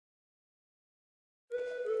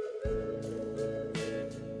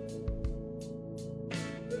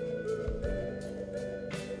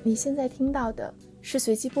你现在听到的是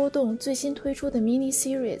随机波动最新推出的 mini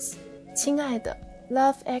series 亲爱的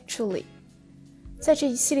Love Actually。 在这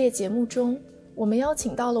一系列节目中，我们邀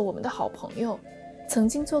请到了我们的好朋友，曾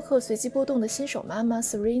经做客随机波动的新手妈妈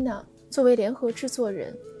Serena 作为联合制作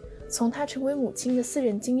人，从她成为母亲的私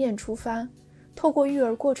人经验出发，透过育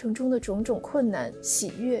儿过程中的种种困难、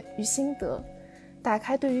喜悦与心得，打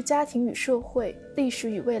开对于家庭与社会、历史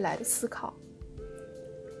与未来的思考。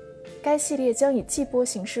该系列将以季播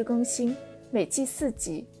形式更新，每季4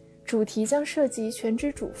集，主题将涉及全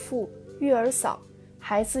职主妇、育儿嫂、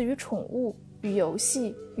孩子与宠物、与游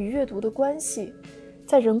戏、与阅读的关系，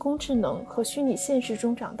在人工智能和虚拟现实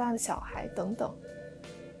中长大的小孩等等。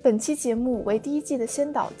本期节目为第1季的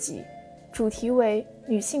先导集，主题为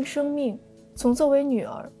女性生命，从作为女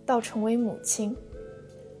儿到成为母亲。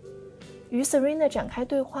与 Serena 展开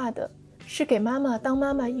对话的是《给妈妈当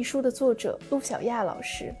妈妈》一书的作者陆小亚老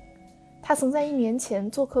师。她曾在1年前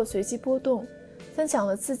做客随机波动，分享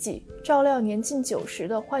了自己照料年近90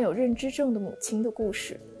的患有认知症的母亲的故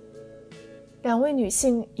事。2位女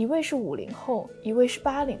性，一位是50后，一位是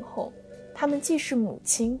80后，她们既是母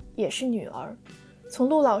亲也是女儿，从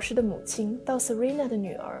陆老师的母亲到 Serena 的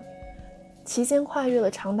女儿，期间跨越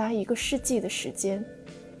了长达1个世纪的时间，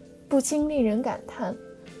不禁令人感叹，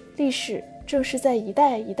历史正是在一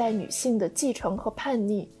代一代女性的继承和叛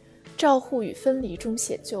逆、照护与分离中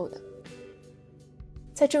写就的。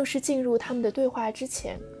在正式进入他们的对话之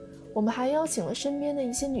前，我们还邀请了身边的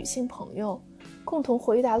一些女性朋友，共同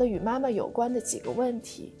回答了与妈妈有关的几个问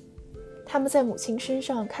题。她们在母亲身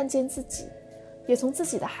上看见自己，也从自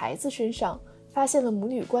己的孩子身上发现了母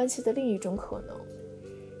女关系的另一种可能。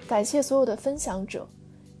感谢所有的分享者，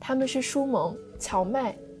他们是舒萌、荞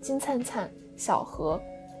麦、金灿灿、小何、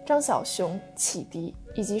张小熊、启迪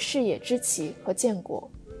以及视野之奇和建国。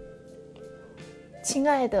亲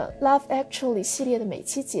爱的 Love Actually 系列的每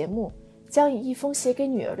期节目将以一封写给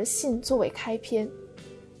女儿的信作为开篇。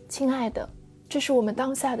亲爱的，这是我们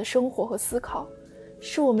当下的生活和思考，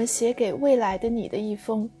是我们写给未来的你的一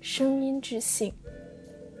封声音之信。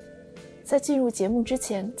在进入节目之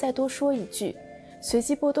前，再多说一句，随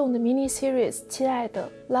机波动的 mini series 亲爱的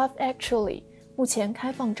Love Actually 目前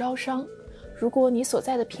开放招商，如果你所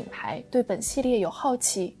在的品牌对本系列有好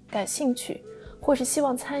奇、感兴趣，或是希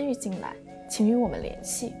望参与进来，请与我们联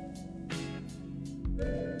系。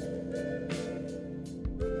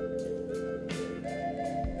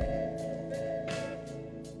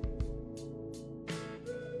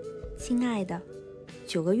亲爱的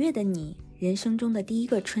，9个月的你，人生中的第一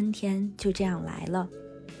个春天就这样来了。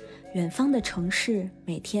远方的城市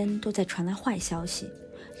每天都在传来坏消息，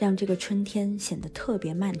让这个春天显得特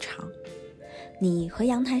别漫长。你和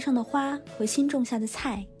阳台上的花和新种下的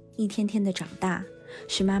菜一天天的长大，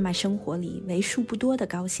是妈妈生活里为数不多的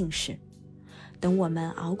高兴事。等我们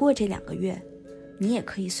熬过这2个月，你也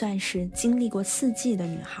可以算是经历过4季的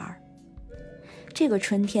女孩。这个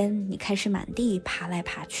春天，你开始满地爬来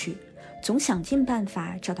爬去，总想尽办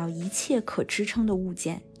法找到一切可支撑的物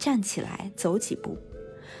件，站起来走几步。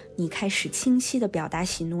你开始清晰地表达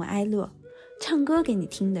喜怒哀乐，唱歌给你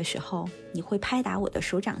听的时候，你会拍打我的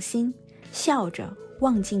手掌心，笑着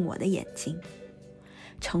望进我的眼睛。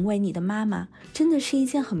成为你的妈妈真的是一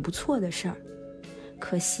件很不错的事儿。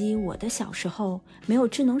可惜我的小时候没有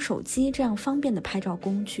智能手机这样方便的拍照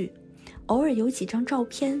工具，偶尔有几张照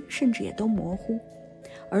片甚至也都模糊，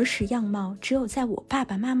儿时样貌只有在我爸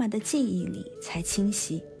爸妈妈的记忆里才清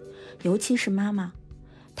晰，尤其是妈妈，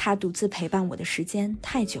她独自陪伴我的时间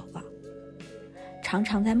太久了。常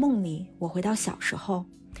常在梦里，我回到小时候，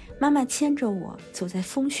妈妈牵着我走在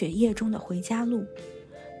风雪夜中的回家路，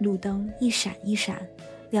路灯一闪一闪，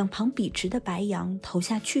两旁笔直的白杨投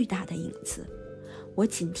下巨大的影子，我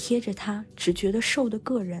紧贴着她，只觉得瘦得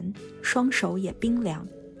硌人，双手也冰凉。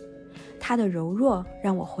她的柔弱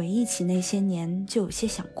让我回忆起那些年就有些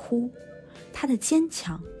想哭，她的坚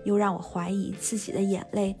强又让我怀疑自己的眼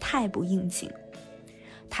泪太不应景。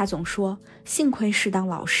她总说幸亏是当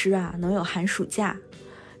老师啊，能有寒暑假。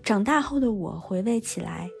长大后的我回味起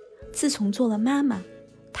来，自从做了妈妈，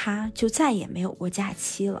她就再也没有过假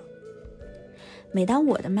期了。每当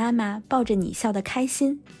我的妈妈抱着你笑得开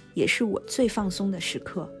心，也是我最放松的时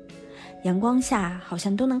刻。阳光下好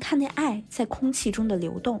像都能看见爱在空气中的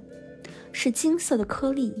流动，是金色的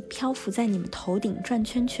颗粒漂浮在你们头顶转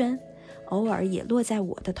圈圈，偶尔也落在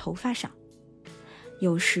我的头发上。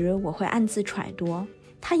有时我会暗自揣度，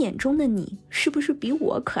她眼中的你是不是比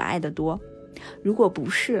我可爱得多？如果不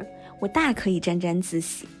是，我大可以沾沾自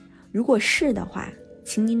喜；如果是的话，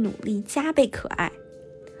请你努力加倍可爱。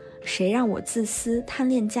谁让我自私贪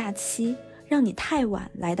恋假期，让你太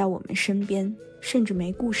晚来到我们身边，甚至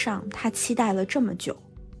没顾上他期待了这么久。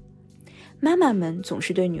妈妈们总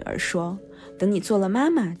是对女儿说，等你做了妈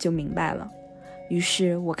妈就明白了。于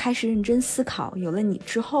是我开始认真思考，有了你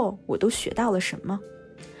之后我都学到了什么。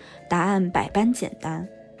答案百般简单，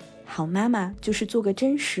好妈妈就是做个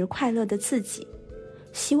真实快乐的自己。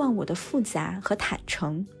希望我的复杂和坦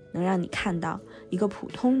诚能让你看到一个普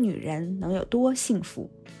通女人能有多幸福。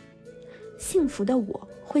幸福的我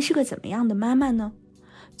会是个怎么样的妈妈呢？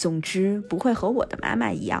总之不会和我的妈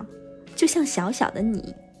妈一样，就像小小的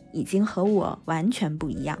你已经和我完全不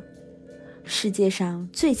一样。世界上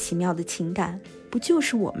最奇妙的情感不就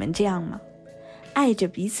是我们这样吗？爱着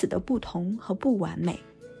彼此的不同和不完美，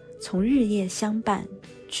从日夜相伴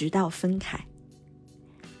直到分开。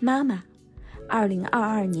妈妈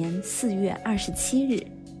，2022年4月27日。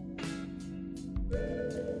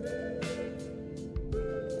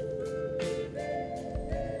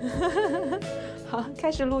好，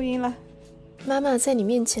开始录音了。妈妈在你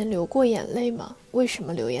面前流过眼泪吗？为什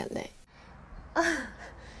么流眼泪？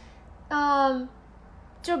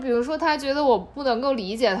就比如说他觉得我不能够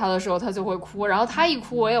理解他的时候，他就会哭，然后他一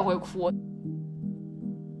哭我也会哭，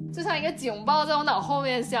就像一个警报在我脑后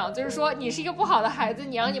面响，就是说你是一个不好的孩子，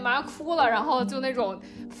你让你妈哭了，然后就那种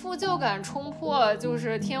负疚感冲破就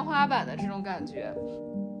是天花板的这种感觉。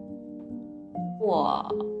我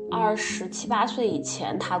27、28岁以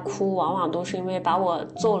前他哭往往都是因为把我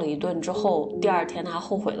揍了一顿之后，第二天他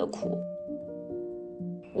后悔的哭。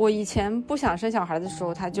我以前不想生小孩的时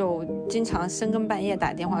候，他就经常深更半夜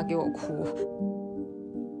打电话给我哭。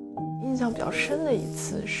印象比较深的一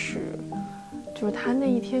次是，就是他那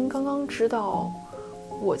一天刚刚知道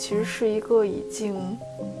我其实是一个已经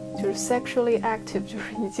就是 sexually active， 就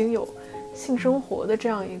是已经有性生活的这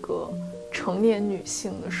样一个成年女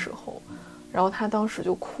性的时候，然后他当时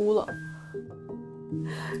就哭了。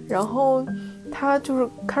然后他就是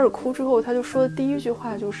开始哭之后，他就说的第一句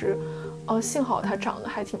话就是幸好他长得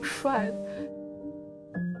还挺帅的。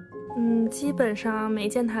基本上没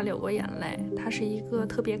见他流过眼泪，他是一个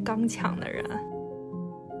特别刚强的人。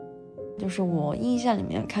就是我印象里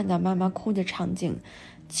面看到妈妈哭的场景，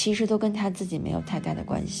其实都跟他自己没有太大的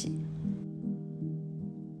关系。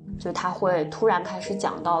就他会突然开始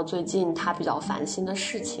讲到最近他比较烦心的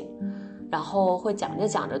事情，然后会讲着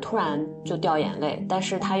讲着突然就掉眼泪，但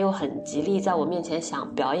是他又很极力在我面前想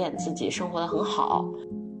表演自己生活得很好。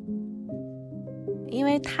因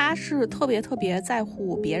为他是特别在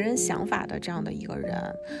乎别人想法的这样的一个人，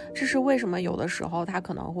这是为什么有的时候他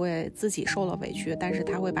可能会自己受了委屈，但是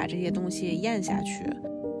他会把这些东西咽下去。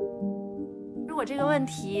如果这个问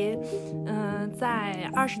题在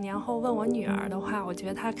20年后问我女儿的话，我觉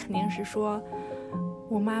得她肯定是说，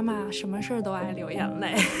我妈妈什么事都爱流眼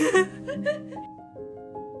泪。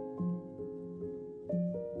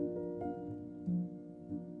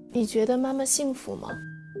你觉得妈妈幸福吗？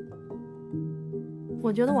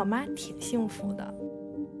我觉得我妈挺幸福的。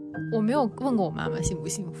我没有问过我妈妈幸不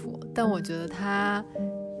幸福，但我觉得她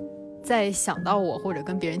在想到我或者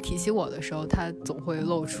跟别人提起我的时候，她总会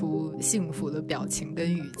露出幸福的表情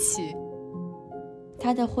跟语气。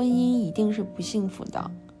她的婚姻一定是不幸福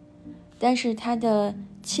的，但是她的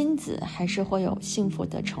亲子还是会有幸福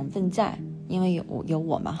的成分在，因为有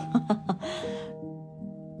我嘛。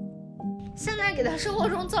现在给她生活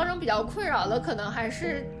中造成比较困扰的，可能还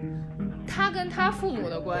是他跟他父母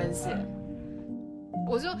的关系。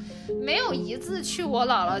我就没有一次去我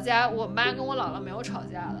姥姥家，我妈跟我姥姥没有吵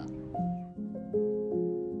架的。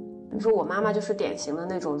你说我妈妈就是典型的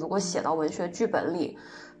那种，如果写到文学剧本里，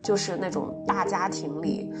就是那种大家庭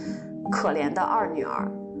里可怜的二女儿，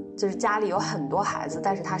就是家里有很多孩子，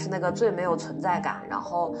但是她是那个最没有存在感，然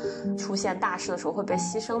后出现大事的时候会被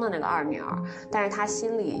牺牲的那个二女儿，但是她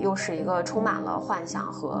心里又是一个充满了幻想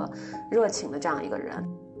和热情的这样一个人。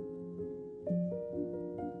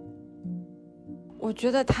我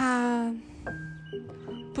觉得他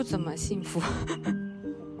不怎么幸福。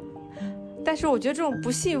但是我觉得这种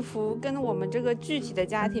不幸福跟我们这个具体的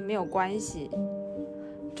家庭没有关系，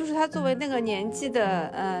就是她作为那个年纪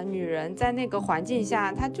的女人，在那个环境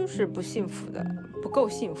下她就是不幸福的，不够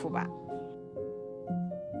幸福吧。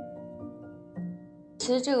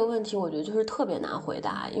其实这个问题我觉得就是特别难回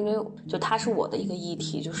答，因为就它是我的一个议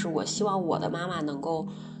题，就是我希望我的妈妈能够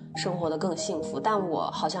生活得更幸福，但我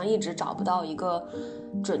好像一直找不到一个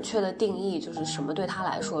准确的定义，就是什么对她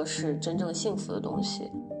来说是真正幸福的东西。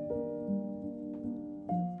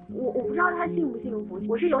我不知道他幸不幸福，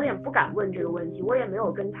我是有点不敢问这个问题，我也没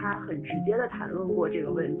有跟他很直接的谈论过这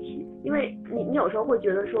个问题，因为你有时候会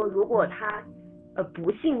觉得说，如果他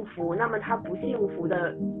不幸福，那么他不幸福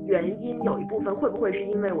的原因有一部分会不会是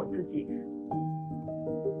因为我自己？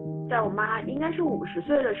在我妈应该是50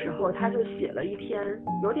岁的时候，她就写了一篇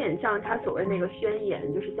有点像她所谓那个宣言，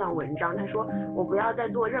就是像文章，她说我不要再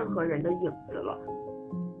做任何人的影子了。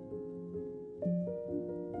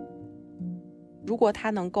如果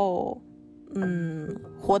她能够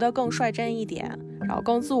活得更率真一点，然后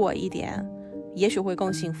更自我一点，也许会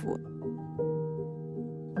更幸福。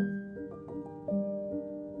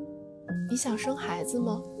你想生孩子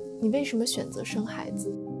吗？你为什么选择生孩子？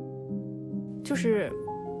就是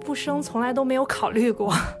不生从来都没有考虑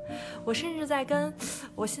过。我甚至在跟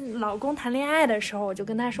我老公谈恋爱的时候，我就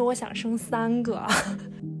跟他说我想生3个。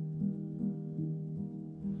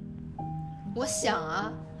我想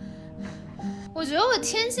啊，我觉得我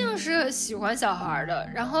天性是喜欢小孩的，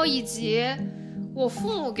然后以及我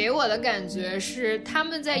父母给我的感觉是他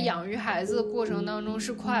们在养育孩子的过程当中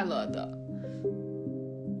是快乐的。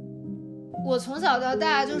我从小到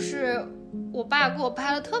大就是我爸给我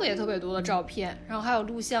拍了特别多的照片，然后还有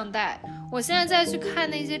录像带。我现在再去看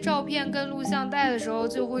那些照片跟录像带的时候，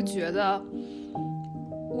就会觉得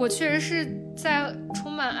我确实是在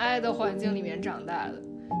充满爱的环境里面长大的。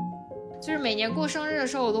就是每年过生日的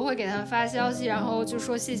时候，我都会给他们发消息，然后就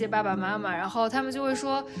说谢谢爸爸妈妈，然后他们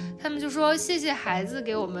就说谢谢孩子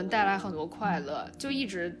给我们带来很多快乐，就一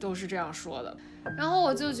直都是这样说的。然后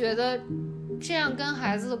我就觉得这样跟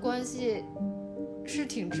孩子的关系是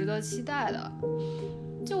挺值得期待的，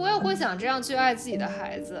就我也会想这样去爱自己的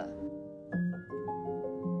孩子。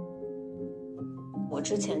我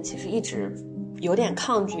之前其实一直有点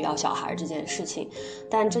抗拒要小孩这件事情，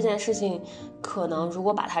但这件事情可能如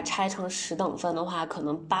果把它拆成10等分的话，可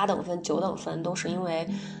能8等分9等分都是因为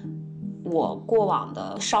我过往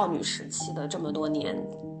的少女时期的这么多年，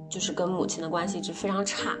就是跟母亲的关系一直非常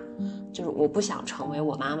差，就是我不想成为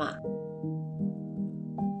我妈妈。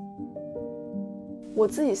我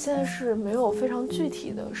自己现在是没有非常具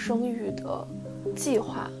体的生育的计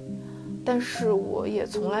划，但是我也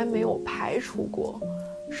从来没有排除过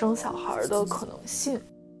生小孩的可能性。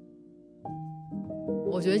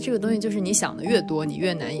我觉得这个东西就是你想的越多，你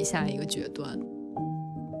越难以下一个决断。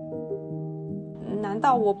难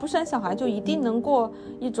道我不生小孩就一定能过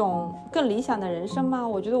一种更理想的人生吗？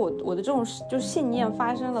我觉得我的这种就是信念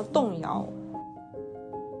发生了动摇。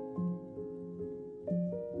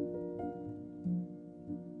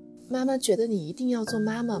妈妈觉得你一定要做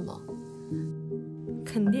妈妈吗？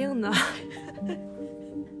肯定的。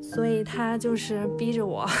所以他就是逼着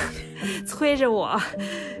我催着我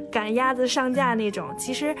赶鸭子上架那种。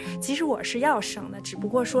其实我是要生的，只不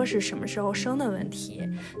过说是什么时候生的问题。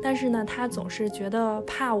但是呢，他总是觉得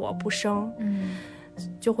怕我不生，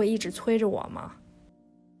就会一直催着我嘛。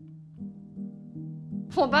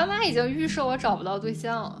我爸妈已经预设我找不到对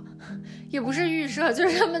象了，也不是预设，就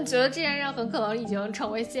是他们觉得这件事很可能已经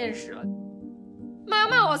成为现实了。妈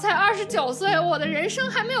妈，我才29岁，我的人生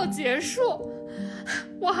还没有结束，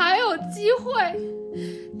我还有机会。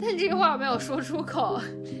但这个话没有说出口，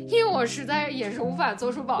因为我实在也是无法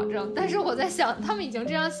做出保证。但是我在想，他们已经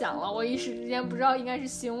这样想了，我一时之间不知道应该是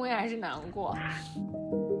欣慰还是难过。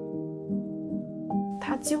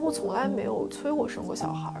他几乎从来没有催我生过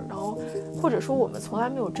小孩，然后或者说我们从来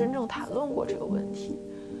没有真正谈论过这个问题。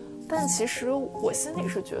但其实我心里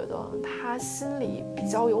是觉得他心里比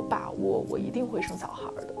较有把握，我一定会生小孩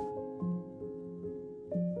的。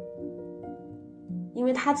因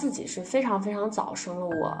为他自己是非常非常早生了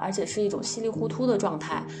我，而且是一种稀里糊涂的状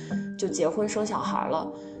态就结婚生小孩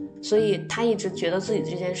了，所以他一直觉得自己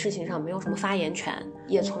这件事情上没有什么发言权，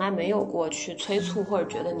也从来没有过去催促或者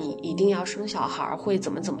觉得你一定要生小孩会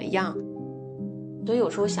怎么样。所以有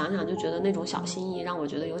时候想想就觉得那种小心翼翼让我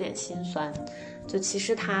觉得有点心酸，就其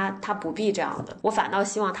实他不必这样的，我反倒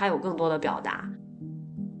希望他有更多的表达。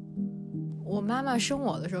我妈妈生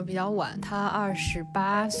我的时候比较晚，她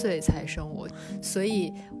28岁才生我，所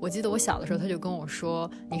以我记得我小的时候她就跟我说，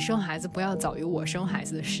你生孩子不要早于我生孩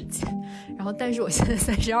子的时间。然后但是我现在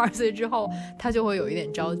32岁之后，她就会有一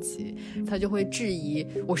点着急，她就会质疑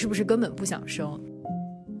我是不是根本不想生。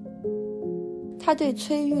她对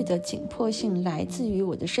催育的紧迫性来自于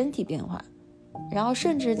我的身体变化，然后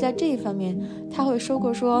甚至在这一方面她会说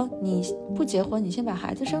过说，你不结婚你先把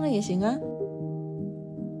孩子生了也行啊。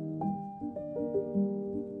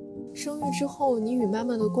生育之后，你与妈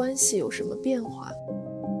妈的关系有什么变化？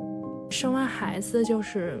生完孩子就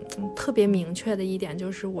是特别明确的一点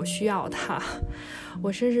就是我需要他。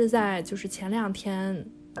我甚至在就是前2天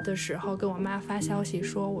的时候跟我妈发消息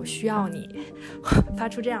说我需要你，发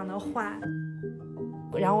出这样的话。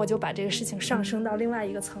然后我就把这个事情上升到另外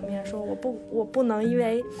一个层面，说我不能因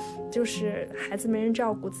为就是孩子没人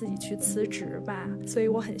照顾自己去辞职吧，所以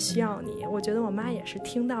我很需要你。我觉得我妈也是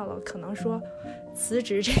听到了可能说辞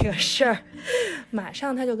职这个事儿，马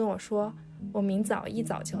上她就跟我说我明早一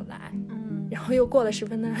早就来，然后又过了10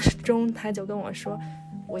分钟，她就跟我说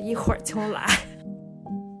我一会儿就来。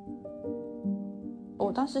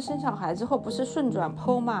我当时生小孩之后不是顺转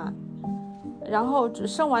剖嘛，然后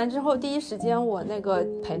生完之后第一时间我那个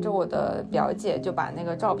陪着我的表姐就把那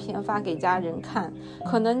个照片发给家人看，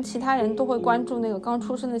可能其他人都会关注那个刚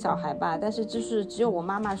出生的小孩吧，但是就是只有我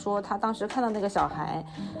妈妈说她当时看到那个小孩，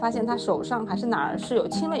发现他手上还是哪儿是有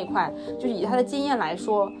青了一块，就是以她的经验来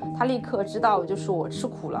说，她立刻知道就是我吃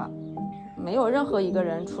苦了。没有任何一个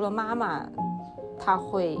人除了妈妈，她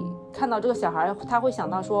会看到这个小孩，她会想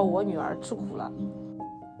到说我女儿吃苦了。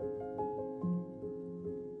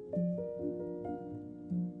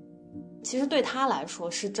其实对他来说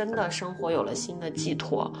是真的生活有了新的寄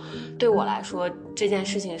托，对我来说这件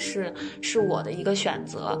事情是我的一个选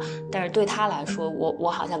择，但是对他来说我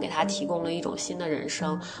好像给他提供了一种新的人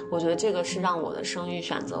生。我觉得这个是让我的生育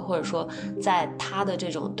选择，或者说在他的这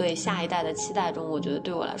种对下一代的期待中，我觉得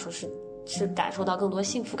对我来说是感受到更多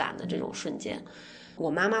幸福感的这种瞬间。我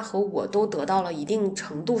妈妈和我都得到了一定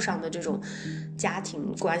程度上的这种家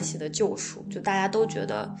庭关系的救赎，就大家都觉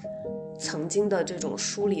得曾经的这种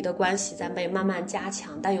疏离的关系在被慢慢加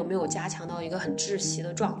强，但又没有加强到一个很窒息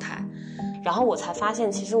的状态。然后我才发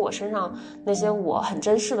现，其实我身上那些我很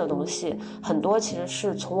珍视的东西，很多其实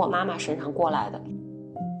是从我妈妈身上过来的。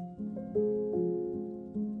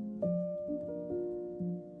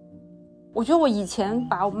我觉得我以前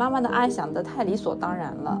把我妈妈的爱想得太理所当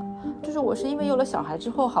然了，就是我是因为有了小孩之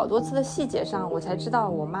后，好多次的细节上我才知道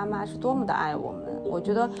我妈妈是多么的爱我们。我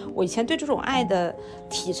觉得我以前对这种爱的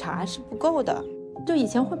体察是不够的，就以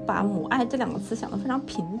前会把母爱这2个词想得非常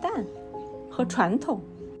平淡和传统，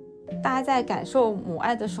大家在感受母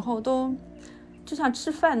爱的时候都就像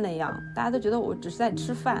吃饭那样，大家都觉得我只是在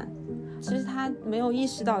吃饭，其实他没有意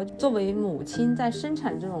识到作为母亲在生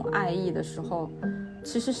产这种爱意的时候，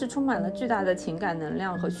其实是充满了巨大的情感能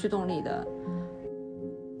量和驱动力的。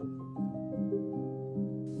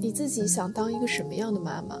你自己想当一个什么样的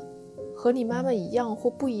妈妈？和你妈妈一样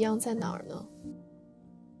或不一样在哪儿呢？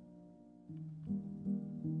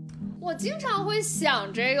我经常会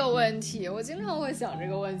想这个问题，我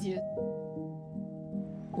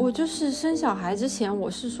就是生小孩之前，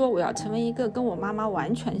我是说我要成为一个跟我妈妈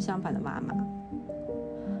完全相反的妈妈，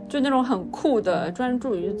就那种很酷的、专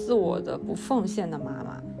注于自我的、不奉献的妈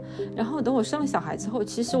妈。然后等我生了小孩之后，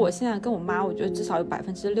其实我现在跟我妈，我觉得至少有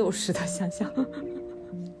60%的相像。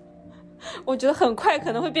我觉得很快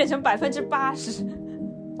可能会变成80%，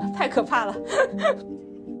太可怕了。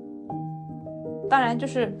当然就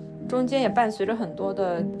是中间也伴随着很多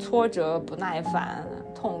的挫折、不耐烦、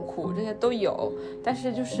痛苦，这些都有，但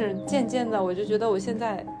是就是渐渐的我就觉得我现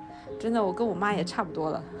在真的我跟我妈也差不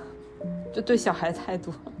多了，就对小孩态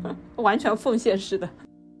度完全奉献式的。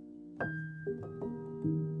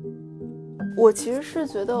我其实是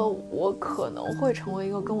觉得我可能会成为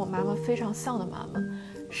一个跟我妈妈非常像的妈妈，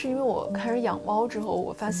是因为我开始养猫之后，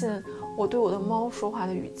我发现我对我的猫说话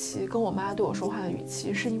的语气跟我妈对我说话的语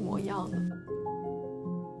气是一模一样的。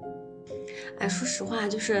哎，说实话，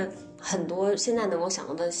就是很多现在能够想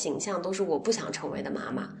到的形象都是我不想成为的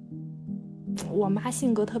妈妈。我妈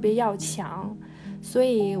性格特别要强，所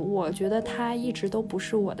以我觉得她一直都不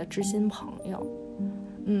是我的知心朋友。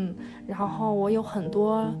然后我有很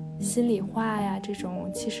多心里话呀，这种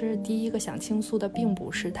其实第一个想倾诉的并不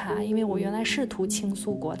是他，因为我原来试图倾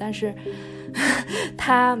诉过，但是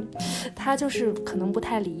他就是可能不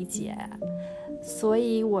太理解，所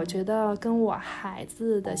以我觉得跟我孩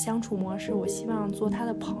子的相处模式，我希望做他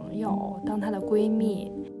的朋友，当他的闺蜜。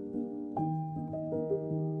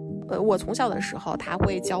我从小的时候他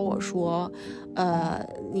会教我说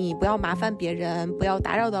你不要麻烦别人，不要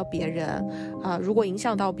打扰到别人如果影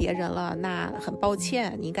响到别人了，那很抱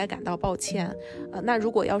歉，你应该感到抱歉那如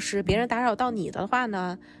果要是别人打扰到你的话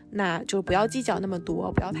呢，那就不要计较那么多，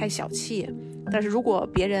不要太小气，但是如果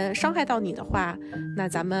别人伤害到你的话，那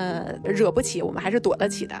咱们惹不起，我们还是躲得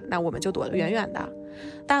起的，那我们就躲得远远的。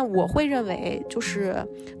但我会认为就是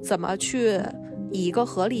怎么去以一个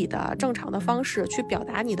合理的正常的方式去表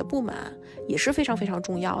达你的不满也是非常非常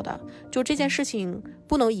重要的，就这件事情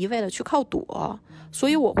不能一味的去靠躲，所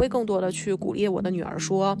以我会更多的去鼓励我的女儿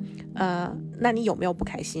说那你有没有不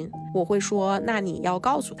开心，我会说那你要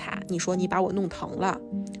告诉她，你说你把我弄疼了，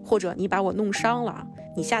或者你把我弄伤了，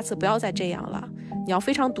你下次不要再这样了，你要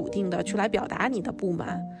非常笃定的去来表达你的不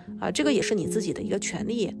满这个也是你自己的一个权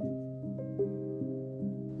利。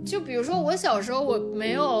就比如说我小时候我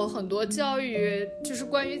没有很多教育就是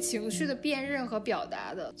关于情绪的辨认和表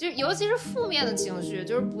达的，就尤其是负面的情绪，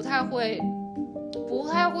就是不太会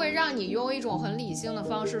让你用一种很理性的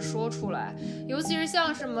方式说出来，尤其是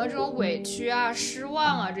像什么这种委屈啊、失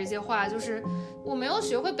望啊这些话，就是我没有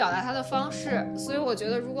学会表达它的方式。所以我觉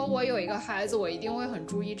得如果我有一个孩子，我一定会很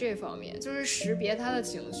注意这方面，就是识别他的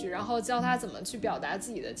情绪，然后教他怎么去表达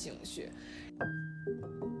自己的情绪。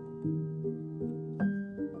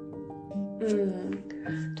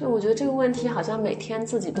对，我觉得这个问题好像每天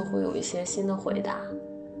自己都会有一些新的回答。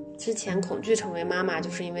之前恐惧成为妈妈，就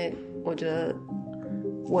是因为我觉得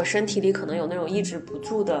我身体里可能有那种抑制不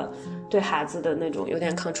住的对孩子的那种有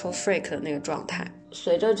点 control freak 的那个状态。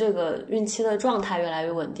随着这个孕期的状态越来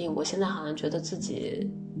越稳定，我现在好像觉得自己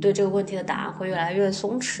对这个问题的答案会越来越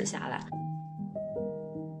松弛下来。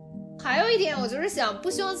还有一点，我就是不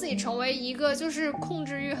希望自己成为一个就是控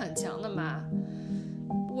制欲很强的妈。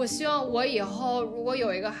我希望我以后如果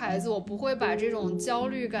有一个孩子，我不会把这种焦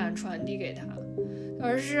虑感传递给他，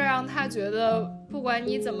而是让他觉得不管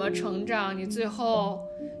你怎么成长，你最后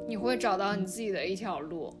你会找到你自己的一条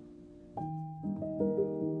路。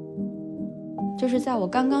就是在我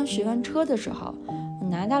刚刚学完车的时候，我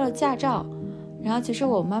拿到了驾照，然后其实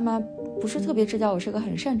我妈妈不是特别知道我是个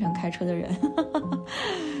很擅长开车的人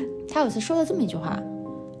她有次说了这么一句话，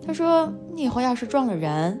她说你以后要是撞了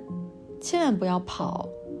人千万不要跑，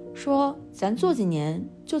说咱做几年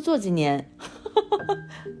就做几年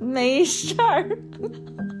没事儿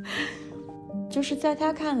就是在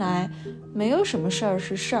他看来没有什么事儿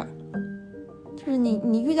是事儿，就是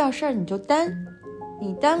你遇到事儿你就担，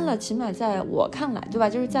你担了起码在我看来，对吧，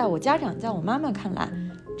就是在我家长在我妈妈看来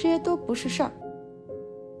这些都不是事儿。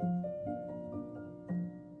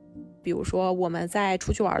比如说我们在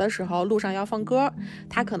出去玩的时候路上要放歌，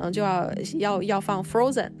他可能就要放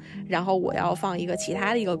Frozen， 然后我要放一个其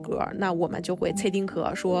他的一个歌，那我们就会猜丁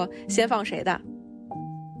壳说先放谁的，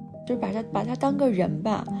就是把他当个人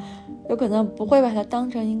吧，有可能不会把他当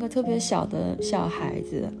成一个特别小的小孩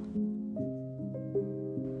子。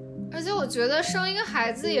而且我觉得生一个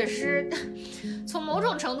孩子也是从某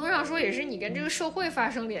种程度上说也是你跟这个社会发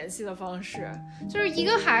生联系的方式，就是一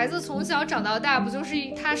个孩子从小长到大不就是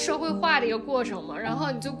他社会化的一个过程吗？然后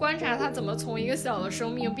你就观察他怎么从一个小的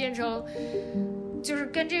生命变成就是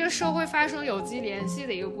跟这个社会发生有机联系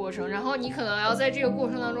的一个过程，然后你可能要在这个过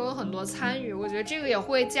程当中有很多参与，我觉得这个也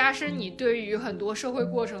会加深你对于很多社会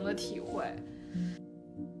过程的体会。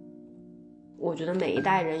我觉得每一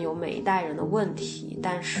代人有每一代人的问题，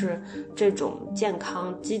但是这种健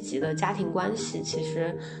康积极的家庭关系其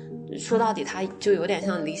实说到底它就有点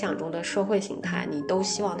像理想中的社会形态，你都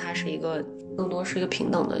希望它是一个更多是一个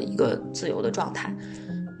平等的一个自由的状态，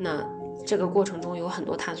那这个过程中有很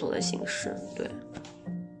多探索的形式。对，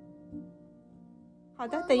好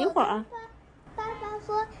的，等一会儿啊。爸爸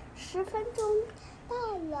说10分钟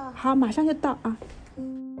到了。好，马上就到啊。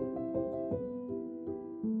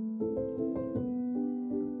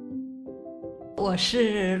我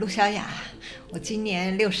是陆小雅，我今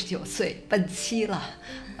年69岁，奔7了。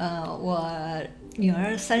我女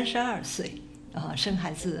儿32岁，生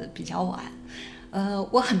孩子比较晚。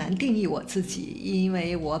我很难定义我自己，因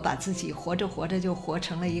为我把自己活着活着就活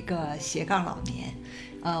成了一个斜杠老年。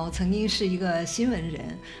我曾经是一个新闻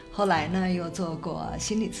人，后来呢又做过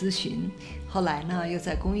心理咨询，后来呢又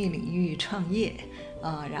在公益领域创业。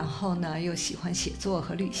然后呢又喜欢写作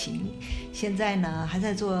和旅行，现在呢还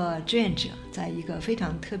在做志愿者，在一个非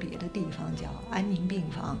常特别的地方叫安宁病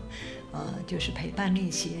房，就是陪伴那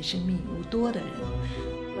些生命无多的人。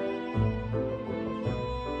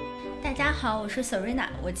大家好，我是 Serena，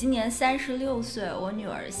 我今年36岁，我女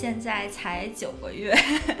儿现在才9个月。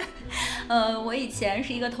我以前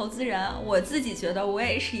是一个投资人，我自己觉得我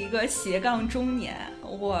也是一个斜杠中年。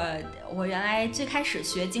我原来最开始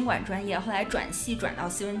学经管专业，后来转系转到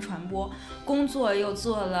新闻传播，工作又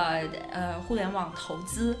做了互联网投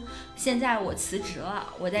资。现在我辞职了，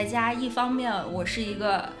我在家一方面我是一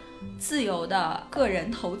个自由的个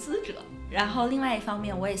人投资者，然后另外一方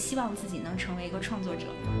面我也希望自己能成为一个创作者。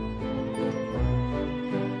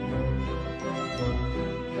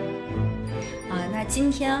那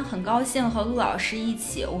今天很高兴和陆老师一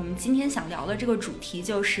起，我们今天想聊的这个主题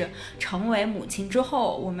就是成为母亲之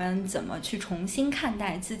后，我们怎么去重新看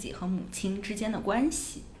待自己和母亲之间的关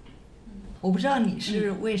系。我不知道你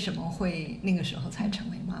是为什么会那个时候才成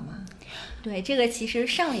为妈妈。对，这个其实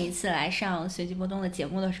上一次来上随机波动的节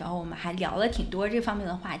目的时候，我们还聊了挺多这方面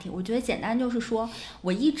的话题。我觉得简单就是说，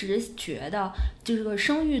我一直觉得这个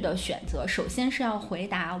生育的选择，首先是要回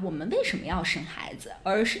答我们为什么要生孩子，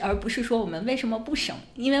而不是说我们为什么不生。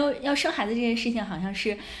因为要生孩子这件事情好像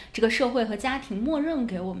是这个社会和家庭默认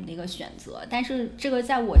给我们的一个选择，但是这个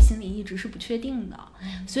在我心里一直是不确定的。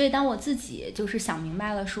所以当我自己就是想明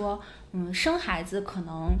白了说，生孩子可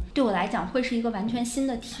能对我来讲会是一个完全新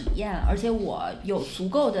的体验，而且我有足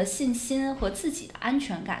够的信心和自己的安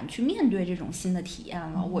全感去面对这种新的体验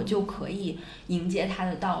了，我就可以迎接它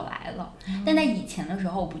的到来了。但在以前的时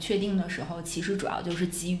候，不确定的时候，其实主要就是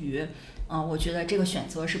基于我觉得这个选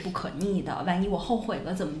择是不可逆的，万一我后悔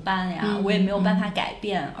了怎么办呀？我也没有办法改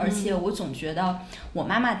变，而且我总觉得我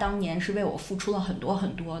妈妈当年是为我付出了很多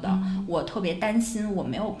很多的，我特别担心我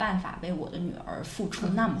没有办法为我的女儿付出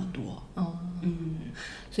那么多。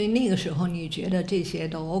所以那个时候你觉得这些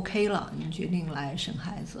都 OK 了，你决定来生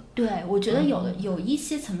孩子。对，我觉得有一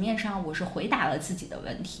些层面上我是回答了自己的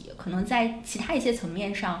问题，可能在其他一些层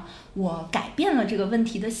面上我改变了这个问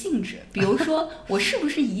题的性质。比如说我是不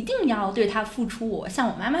是一定要对他付出像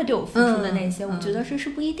我妈妈对我付出的那些，我觉得这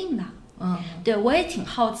是不一定的。对，我也挺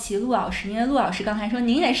好奇陆老师，因为陆老师刚才说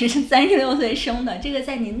您也是36岁生的，这个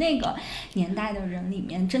在您那个年代的人里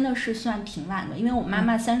面真的是算挺晚的，因为我妈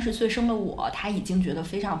妈30岁生了我，她已经觉得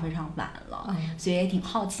非常非常晚了，所以也挺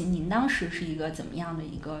好奇您当时是一个怎么样的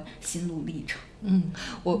一个心路历程。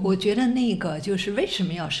我觉得那个就是为什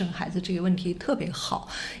么要生孩子这个问题特别好，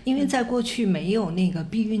因为在过去没有那个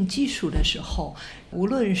避孕技术的时候，无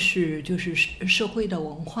论是就是社会的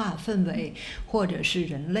文化氛围，或者是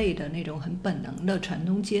人类的那种很本能的传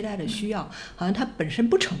宗接代的需要，好像它本身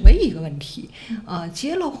不成为一个问题。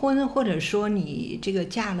结了婚或者说你这个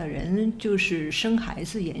嫁了人，就是生孩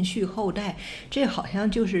子延续后代，这好像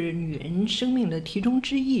就是女人生命的题中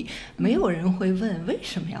之义，没有人会问为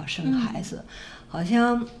什么要生孩子。好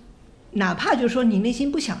像哪怕就说你内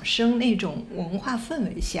心不想生，那种文化氛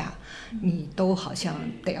围下你都好像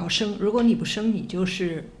得要生，如果你不生你就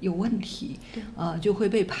是有问题，就会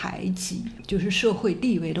被排挤，就是社会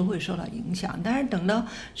地位都会受到影响。但是等到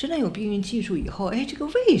真的有避孕技术以后，这个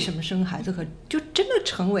为什么生孩子就真的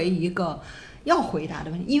成为一个要回答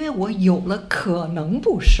的问题，因为我有了可能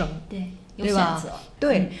不生，对吧？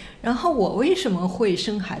对，然后我为什么会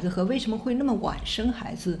生孩子和为什么会那么晚生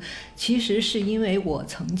孩子，其实是因为我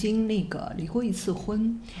曾经那个离过一次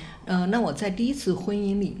婚，那我在第一次婚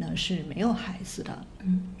姻里呢是没有孩子的，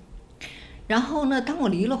然后呢，当我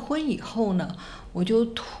离了婚以后呢，我就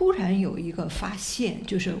突然有一个发现，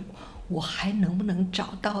就是我还能不能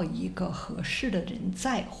找到一个合适的人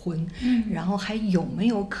再婚，然后还有没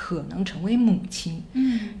有可能成为母亲。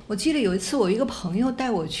我记得有一次我一个朋友带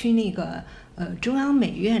我去那个中央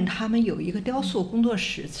美院，他们有一个雕塑工作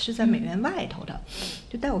室是在美院外头的，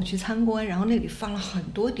就带我去参观，然后那里放了很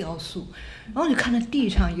多雕塑，然后就看到地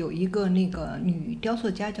上有一个那个女雕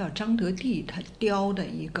塑家叫张德第，她雕的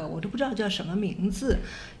一个我都不知道叫什么名字，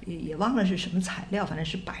也忘了是什么材料，反正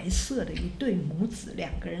是白色的一对母子，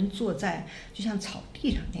两个人坐在就像草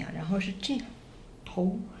地上那样，然后是这样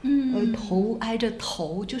头挨着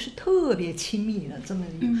头，就是特别亲密的这么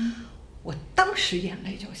一个，我当时眼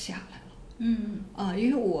泪就下来了。因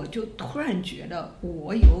为我就突然觉得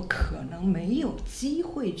我有可能没有机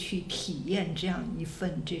会去体验这样一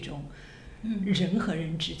份这种人和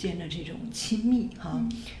人之间的这种亲密哈。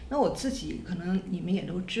那我自己可能你们也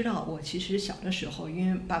都知道，我其实小的时候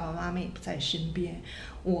因为爸爸妈妈也不在身边，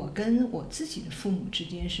我跟我自己的父母之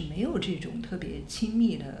间是没有这种特别亲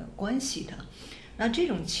密的关系的。那这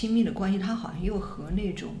种亲密的关系它好像又和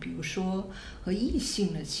那种比如说和异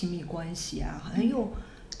性的亲密关系啊，好像又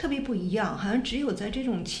特别不一样，好像只有在这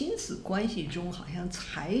种亲子关系中好像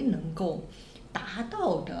才能够达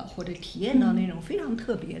到的或者体验到那种非常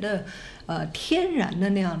特别的天然的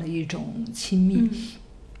那样的一种亲密。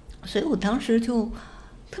所以我当时就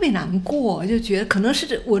特别难过，就觉得可能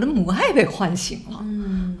是我的母爱被唤醒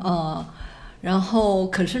了。然后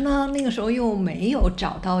可是呢那个时候又没有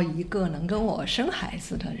找到一个能跟我生孩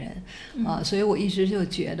子的人，所以我一直就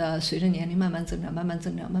觉得随着年龄慢慢增长，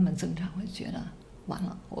我就觉得完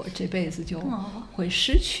了，我这辈子就会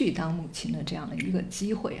失去当母亲的这样的一个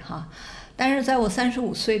机会哈。但是在我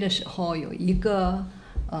35岁的时候，有一个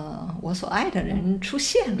我所爱的人出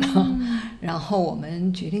现了，然后我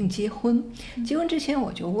们决定结婚。结婚之前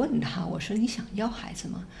我就问他，我说你想要孩子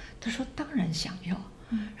吗？他说当然想要。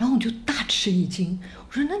然后我就大吃一惊，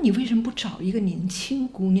我说那你为什么不找一个年轻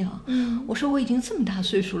姑娘？我说我已经这么大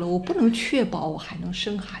岁数了，我不能确保我还能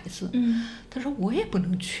生孩子。他说我也不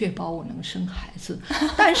能确保我能生孩子，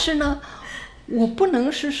但是呢我不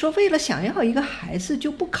能是说为了想要一个孩子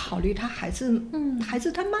就不考虑孩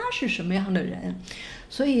子他妈是什么样的人，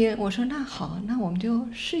所以我说那好，那我们就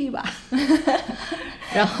试一把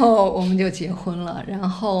然后我们就结婚了。然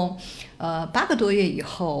后8个多月以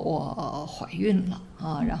后我怀孕了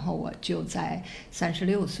啊，然后我就在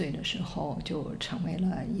36岁的时候就成为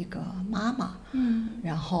了一个妈妈。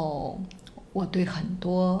然后我对很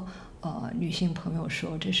多女性朋友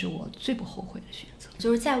说，这是我最不后悔的选择。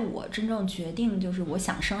就是在我真正决定就是我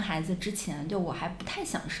想生孩子之前，就我还不太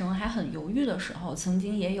想生，还很犹豫的时候，曾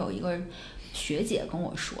经也有一个学姐跟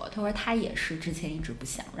我说，她说她也是之前一直不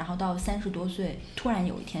想，然后到30多岁突然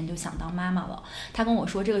有一天就想当妈妈了。她跟我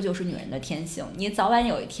说，这个就是女人的天性，你早晚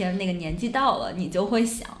有一天那个年纪到了，你就会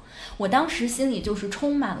想。我当时心里就是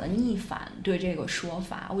充满了逆反对这个说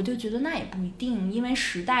法，我就觉得那也不一定，因为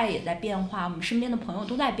时代也在变化，我们身边的朋友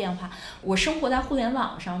都在变化。我生活在互联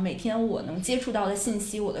网上，每天我能接触到的信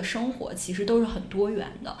息，我的生活其实都是很多元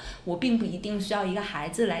的，我并不一定需要一个孩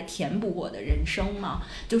子来填补我的人生嘛，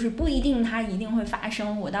就是不一定它一定会发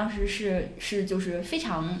生。我当时是就是非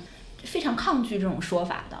常抗拒这种说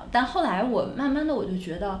法的，但后来我慢慢的我就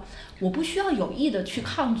觉得我不需要有意的去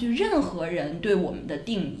抗拒任何人对我们的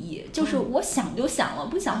定义，就是我想就想了，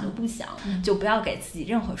不想就不想，就不要给自己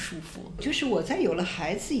任何束缚。就是我在有了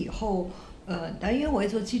孩子以后，因为我也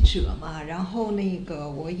做记者嘛，然后那个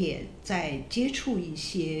我也在接触一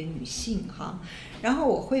些女性哈，然后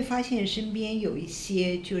我会发现身边有一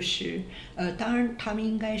些就是当然她们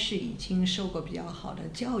应该是已经受过比较好的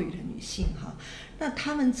教育的女性哈，那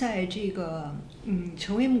她们在这个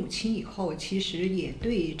成为母亲以后，其实也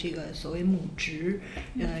对这个所谓母职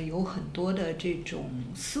有很多的这种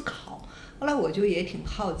思考。后来我就也挺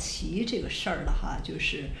好奇这个事儿的哈，就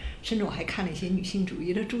是甚至我还看了一些女性主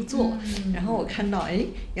义的著作，然后我看到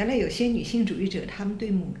原来有些女性主义者她们对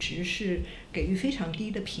母职是给予非常低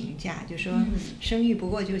的评价，就说生育不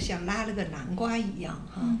过就像拉了个南瓜一样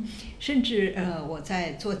哈，甚至我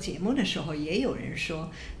在做节目的时候也有人说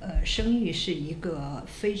生育是一个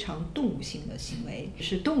非常动物性的行为，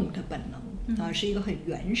是动物的本能啊，是一个很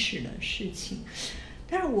原始的事情。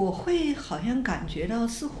但是我会好像感觉到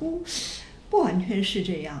似乎不完全是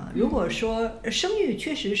这样。如果说生育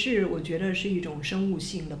确实是我觉得是一种生物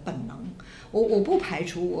性的本能，我不排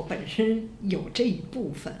除我本身有这一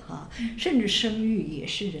部分哈，甚至生育也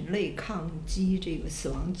是人类抗击这个死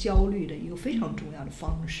亡焦虑的一个非常重要的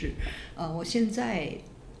方式。我现在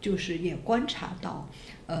就是也观察到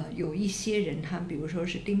有一些人他比如说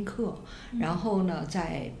是丁克，然后呢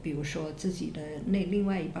在比如说自己的另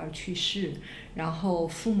外一半去世，然后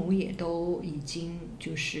父母也都已经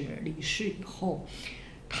就是离世以后，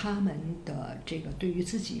他们的这个对于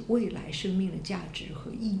自己未来生命的价值和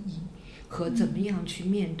意义和怎么样去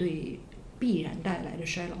面对必然带来的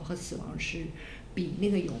衰老和死亡是比那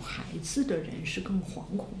个有孩子的人是更惶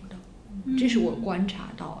恐的，这是我观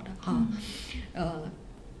察到的哈。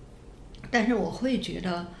但是我会觉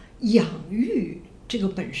得养育这个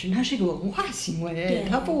本身它是一个文化行为，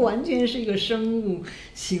它不完全是一个生物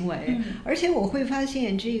行为，而且我会发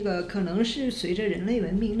现这个可能是随着人类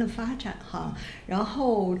文明的发展哈，然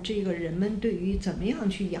后这个人们对于怎么样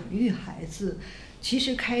去养育孩子其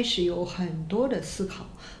实开始有很多的思考，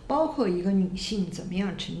包括一个女性怎么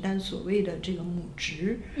样承担所谓的这个母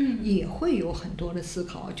职，也会有很多的思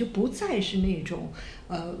考，就不再是那种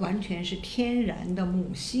完全是天然的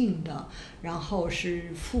母性的，然后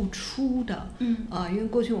是付出的，因为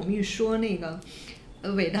过去我们一说那个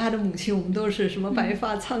伟大的母亲，我们都是什么白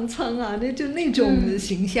发苍苍啊，那种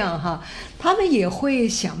形象哈，他们也会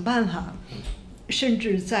想办法。甚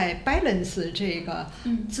至在 balance 这个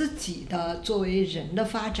自己的作为人的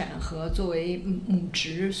发展和作为母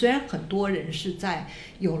职，虽然很多人是在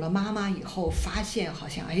有了妈妈以后发现好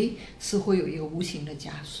像似乎有一个无形的枷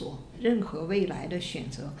锁，任何未来的选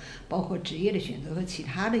择包括职业的选择和其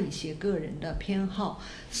他的一些个人的偏好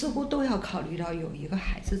似乎都要考虑到有一个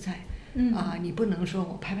孩子在，你不能说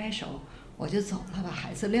我拍拍手我就走了，把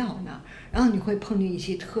孩子撂那儿，然后你会碰见一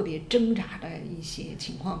些特别挣扎的一些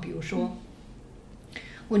情况，比如说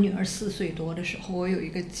我女儿4岁多的时候，我有一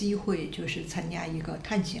个机会就是参加一个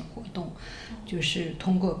探险活动，就是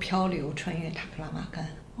通过漂流穿越塔克拉玛干。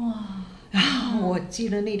哇！然后我记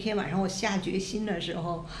得那天晚上我下决心的时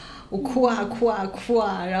候，我哭啊哭啊哭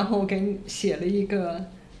啊，然后我给写了一个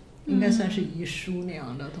应该算是遗书那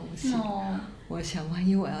样的东西。我想万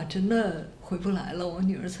一我要真的回不来了，我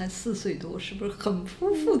女儿才4岁多，是不是很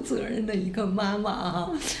不负责任的一个妈妈啊？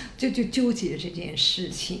就纠结这件事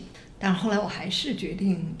情。但后来我还是决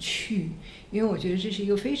定去，因为我觉得这是一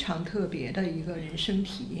个非常特别的一个人生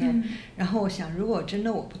体验。然后我想，如果真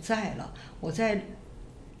的我不在了，我在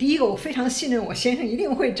第一个，我非常信任我先生一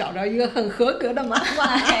定会找着一个很合格的妈妈。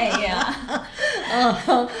哎呀，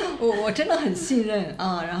我真的很信任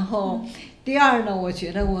啊。然后第二呢，我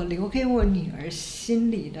觉得我留给我女儿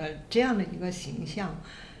心里的这样的一个形象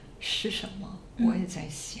是什么？我也在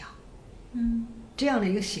想，这样的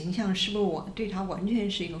一个形象是不是我对她完全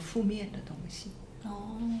是一个负面的东西？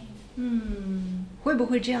哦，会不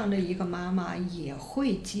会这样的一个妈妈也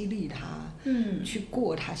会激励她，去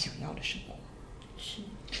过她想要的生活？是。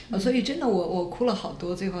所以真的我哭了好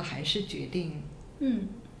多，最后还是决定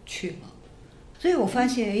去了。所以我发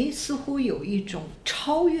现似乎有一种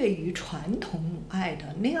超越于传统母爱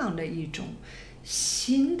的那样的一种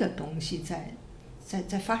新的东西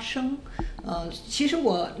在发生。其实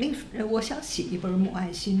我想写一本母爱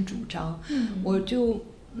新主张，我就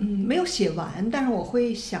没有写完，但是我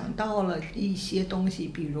会想到了一些东西，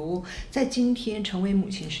比如在今天成为母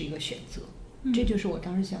亲是一个选择，这就是我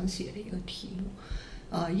当时想写的一个题目。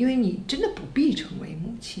因为你真的不必成为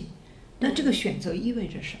母亲，那这个选择意味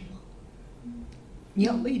着什么？你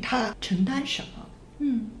要为他承担什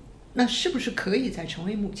么？那是不是可以在成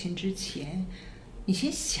为母亲之前，你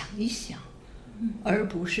先想一想，而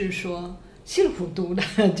不是说稀里糊涂的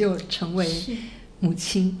就成为母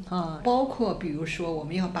亲啊？包括比如说，我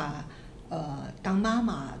们要把当妈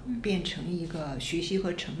妈变成一个学习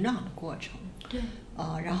和成长的过程。对。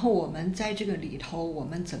然后我们在这个里头，我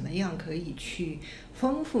们怎么样可以去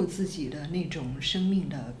丰富自己的那种生命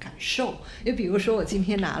的感受？也比如说，我今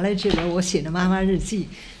天拿了这本我写的妈妈日记，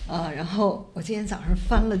然后我今天早上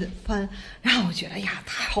翻，然后我觉得呀，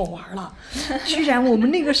太好玩了，居然我们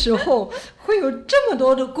那个时候会有这么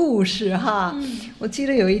多的故事哈。我记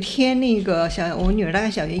得有一天，我女儿大概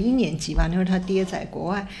小学1年级吧，那时候她爹在国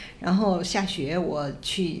外，然后下学我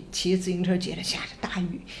去骑自行车，接着下着大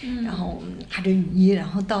雨，然后我们拿着雨衣，然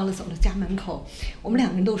后走了家门口，我们2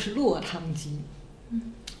个人都是落汤鸡。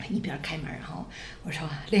一边开门，然后我说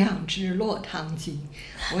2只落汤鸡，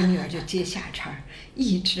我女儿就接下茬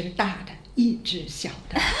，1只大的，1只小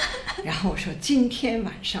的。然后我说今天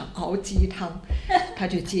晚上熬鸡汤，她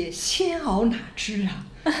就接先熬哪只啊？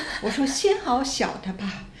我说先熬小的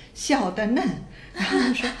吧，小的嫩。然后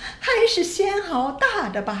我说还是先熬大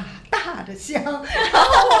的吧，大的香。然后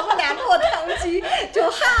我们俩落汤鸡就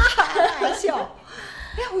哈哈大笑。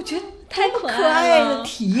我觉得太可爱的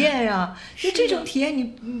体验啊！就这种体验，你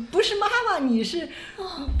不是妈妈，你是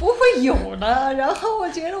不会有的。然后我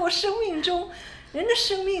觉得我生命中，人的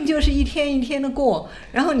生命就是一天一天的过。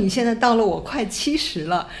然后你现在到了我快70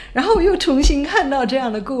了，然后我又重新看到这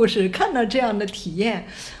样的故事，看到这样的体验，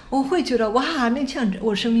我会觉得哇，那像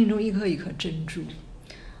我生命中一颗一颗珍珠。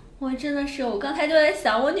我真的是，我刚才就在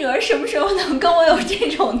想，我女儿什么时候能跟我有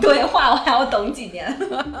这种对话？我还要等几年。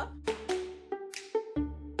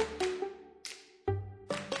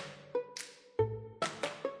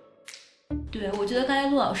对，我觉得刚才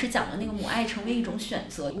陆老师讲的那个母爱成为一种选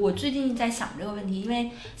择，我最近在想这个问题，因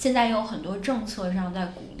为现在有很多政策上在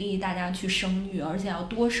鼓励大家去生育，而且要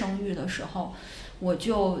多生育的时候，我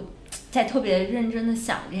就在特别认真的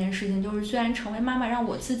想这件事情，就是虽然成为妈妈让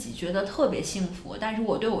我自己觉得特别幸福，但是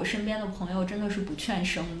我对我身边的朋友真的是不劝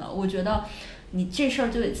生的。我觉得你这事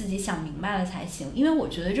儿就得自己想明白了才行，因为我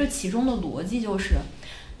觉得这其中的逻辑就是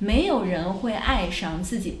没有人会爱上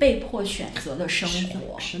自己被迫选择的生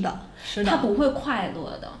活，是的，他不会快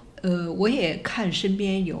乐的。我也看身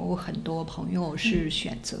边有很多朋友是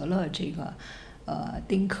选择了这个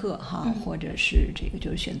丁克哈，或者是这个就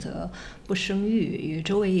是选择不生育，因为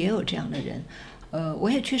周围也有这样的人。我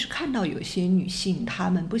也确实看到有些女性，她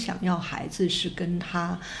们不想要孩子，是跟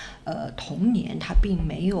她童年她并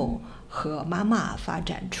没有和妈妈发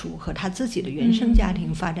展出和她自己的原生家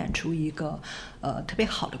庭发展出一个特别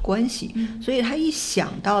好的关系，所以她一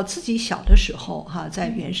想到自己小的时候哈，在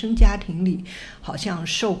原生家庭里好像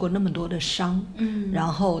受过那么多的伤，然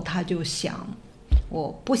后她就想，我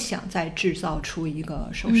不想再制造出一个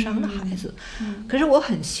受伤的孩子。可是我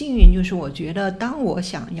很幸运，就是我觉得当我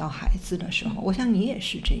想要孩子的时候，我想你也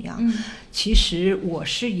是这样，其实我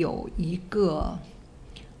是有一个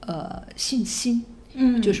信心，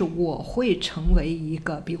就是我会成为一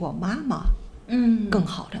个比我妈妈更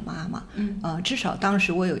好的妈妈。至少当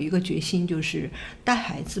时我有一个决心，就是带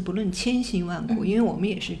孩子不论千辛万苦，因为我们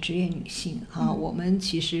也是职业女性啊，我们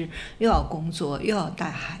其实又要工作又要带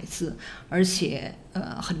孩子，而且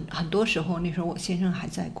很多时候那时候我先生还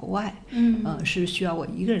在国外，是需要我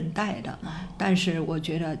一个人带的，但是我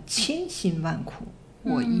觉得千辛万苦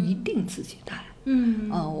我一定自己带。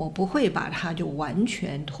我不会把他就完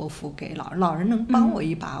全托付给老人，老人能帮我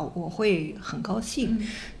一把，我会很高兴。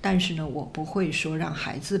但是呢，我不会说让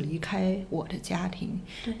孩子离开我的家庭，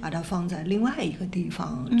把他放在另外一个地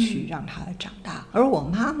方去让他长大。而我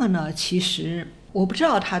妈妈呢，其实我不知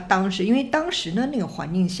道她当时，因为当时的那个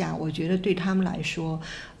环境下，我觉得对他们来说，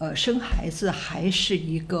生孩子还是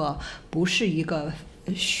不是一个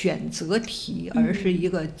选择题，而是一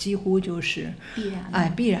个几乎就是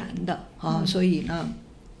必然的啊。所以呢，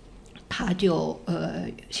他就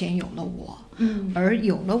先有了我，而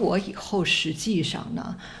有了我以后，实际上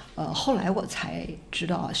呢，后来我才知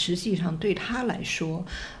道，实际上对他来说，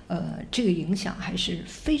这个影响还是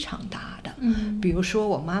非常大的。比如说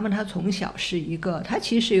我妈妈，她从小是她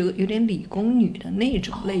其实有点理工女的那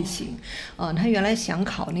种类型，她原来想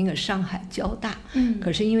考那个上海交大，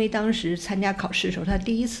可是因为当时参加考试的时候，她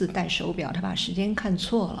第一次戴手表，她把时间看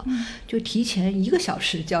错了，就提前1个小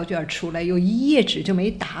时交卷出来，有1页纸就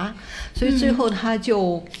没答，所以最后她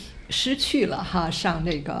就失去了上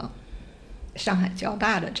这个上海交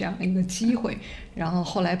大的这样一个机会，然后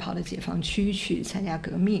后来跑到解放区去参加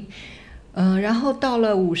革命，然后到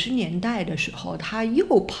了50年代的时候，他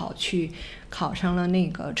又跑去考上了那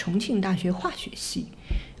个重庆大学化学系，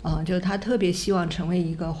就是他特别希望成为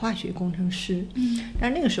一个化学工程师，但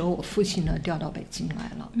是那个时候我父亲呢调到北京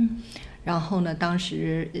来了，然后呢，当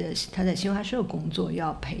时他在新华社工作，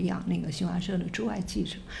要培养那个新华社的驻外记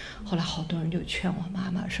者，后来好多人就劝我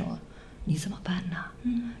妈妈说，你怎么办呢？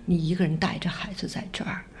你一个人带着孩子在这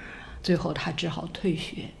儿，最后他只好退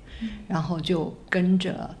学，然后就跟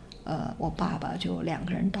着我爸爸就2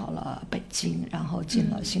个人到了北京，然后进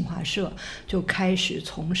了新华社，就开始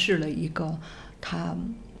从事了一个他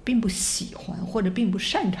并不喜欢或者并不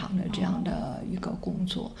擅长的这样的一个工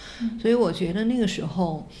作，所以我觉得那个时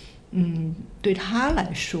候，对他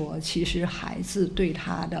来说，其实孩子对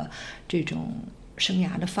他的这种生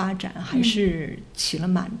涯的发展还是起了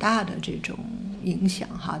蛮大的这种影响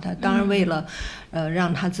哈。他当然为了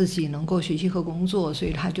让他自己能够学习和工作，所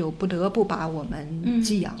以他就不得不把我们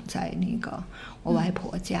寄养在那个我外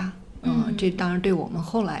婆家，这当然对我们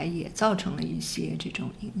后来也造成了一些这种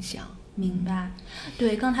影响。明白，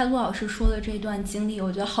对，刚才陆老师说的这段经历，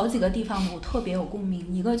我觉得好几个地方我特别有共鸣。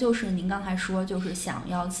一个就是您刚才说，就是想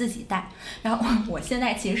要自己带，然后我现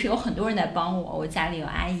在其实是有很多人在帮我，我家里有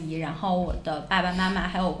阿姨，然后我的爸爸妈妈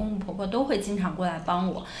还有公公婆婆都会经常过来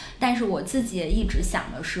帮我，但是我自己也一直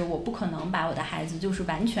想的是，我不可能把我的孩子就是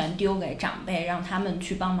完全丢给长辈，让他们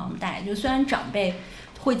去帮忙带。就虽然长辈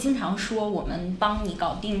会经常说我们帮你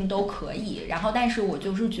搞定都可以，然后但是我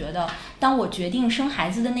就是觉得，当我决定生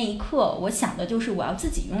孩子的那一刻，我想的就是我要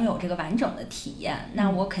自己拥有这个完整的体验，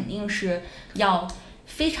那我肯定是要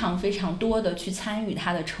非常非常多的去参与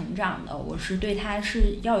他的成长的，我是对他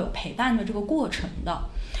是要有陪伴的这个过程的。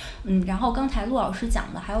然后刚才陆老师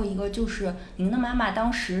讲的还有一个就是您的妈妈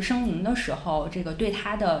当时生您的时候，这个对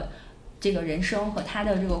他的这个人生和他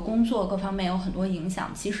的这个工作各方面有很多影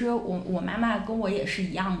响。其实我妈妈跟我也是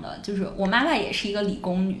一样的，就是我妈妈也是一个理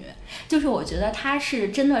工女，就是我觉得她是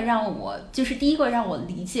真的让我，就是第一个让我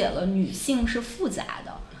理解了女性是复杂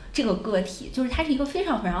的这个个体，就是她是一个非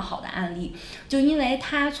常非常好的案例，就因为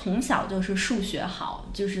她从小就是数学好，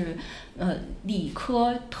就是理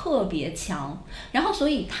科特别强，然后所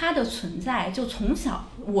以她的存在就从小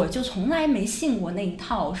我就从来没信过那一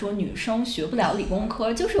套说女生学不了理工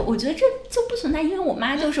科，就是我觉得这就不存在，因为我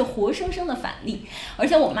妈就是活生生的反例，而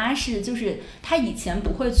且我妈是就是她以前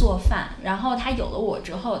不会做饭，然后她有了我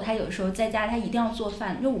之后，她有时候在家她一定要做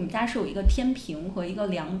饭，因为我们家是有一个天平和一个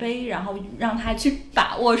量杯，然后让她去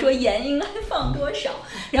把握说盐应该放多少，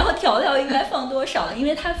然后调料应该放多少，因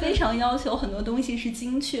为她非常要求很多东西是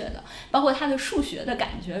精确的，包括她的数学的感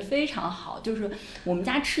觉非常好，就是我们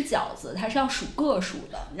家吃饺子她是要数个数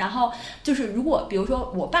的，然后就是如果比如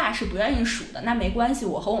说我爸是不愿意数的，那没关系，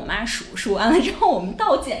我和我妈数完了之后我们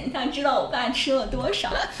倒减一下，知道我爸吃了多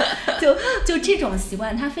少，就这种习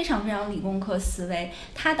惯，他非常非常理工科思维。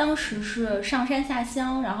他当时是上山下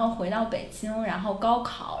乡，然后回到北京，然后高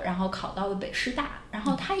考，然后考到了北师大，然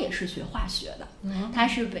后他也是学化学的，他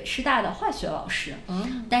是北师大的化学老师，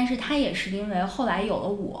但是他也是因为后来有了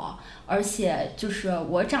我，而且就是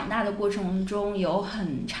我长大的过程中有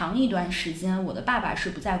很长一段时间我的爸爸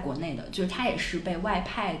是不在国内的，就是他也是被外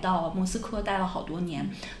派到莫斯科待了好多年，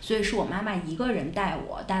所以是我妈妈一个人带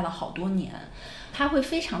我带了好多年。他会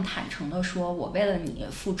非常坦诚地说，我为了你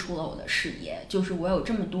付出了我的事业，就是我有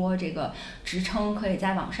这么多这个职称可以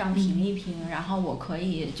在网上评一评，然后我可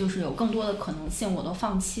以就是有更多的可能性我都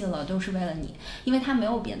放弃了，都是为了你。因为他没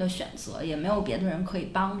有别的选择，也没有别的人可以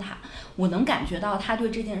帮他。我能感觉到他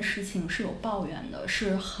对这件事情是有抱怨的，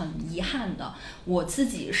是很遗憾的，我自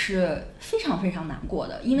己是非常非常难过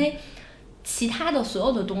的。因为其他的所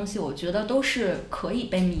有的东西我觉得都是可以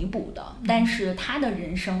被弥补的，但是他的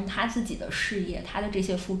人生，他自己的事业，他的这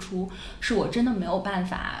些付出是我真的没有办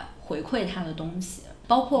法回馈他的东西。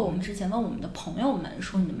包括我们之前问我们的朋友们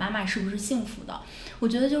说你的妈妈是不是幸福的，我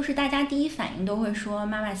觉得就是大家第一反应都会说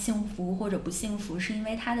妈妈幸福或者不幸福是因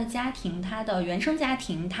为她的家庭，她的原生家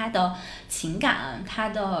庭，她的情感，她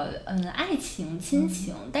的爱情亲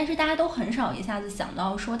情，但是大家都很少一下子想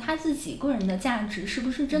到说她自己个人的价值是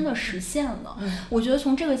不是真的实现了。我觉得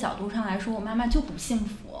从这个角度上来说，我妈妈就不幸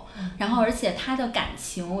福。然后而且她的感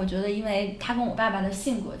情，我觉得因为她跟我爸爸的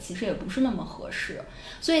性格其实也不是那么合适，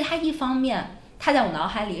所以她一方面她在我脑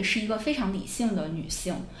海里是一个非常理性的女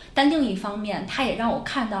性，但另一方面她也让我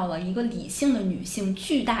看到了一个理性的女性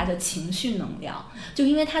巨大的情绪能量。就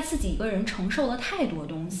因为她自己一个人承受了太多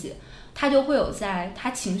东西，她就会有在她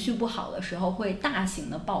情绪不好的时候会大型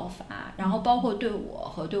的爆发，然后包括对我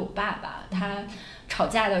和对我爸爸，她吵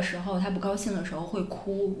架的时候，她不高兴的时候会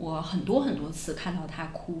哭，我很多很多次看到她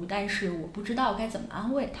哭，但是我不知道该怎么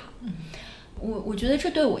安慰她。我觉得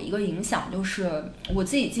这对我一个影响就是我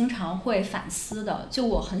自己经常会反思的，就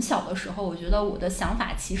我很小的时候，我觉得我的想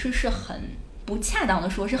法其实是很不恰当的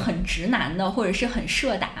说是很直男的，或者是很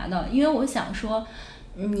社达的。因为我想说，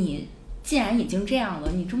你既然已经这样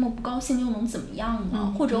了，你这么不高兴又能怎么样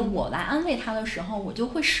呢？或者我来安慰他的时候，我就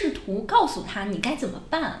会试图告诉他你该怎么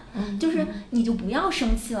办，就是你就不要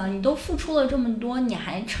生气了，你都付出了这么多，你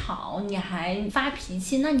还吵，你还发脾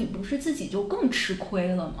气，那你不是自己就更吃亏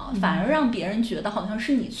了吗？反而让别人觉得好像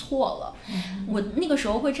是你错了。我那个时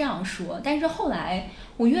候会这样说，但是后来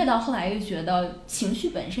我越到后来越觉得情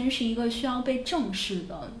绪本身是一个需要被正视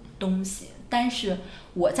的东西，但是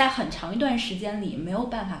我在很长一段时间里没有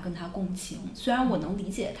办法跟他共情，虽然我能理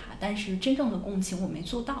解他，但是真正的共情我没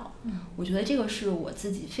做到。我觉得这个是我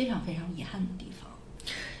自己非常非常遗憾的地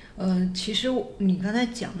方。其实你刚才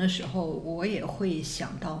讲的时候，我也会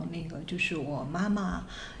想到那个，就是我妈妈，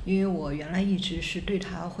因为我原来一直是对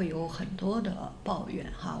她会有很多的抱怨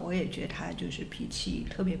哈，我也觉得她就是脾气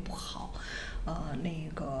特别不好，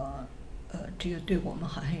这个对我们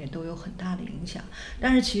好像也都有很大的影响。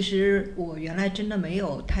但是其实我原来真的没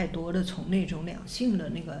有太多的从那种两性的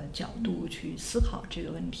那个角度去思考这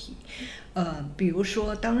个问题。比如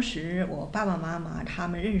说当时我爸爸妈妈他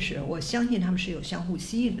们认识，我相信他们是有相互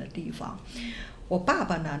吸引的地方。我爸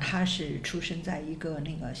爸呢，他是出生在一个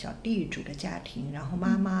那个小地主的家庭，然后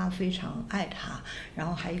妈妈非常爱他，然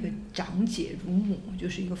后还有一个长姐如母，就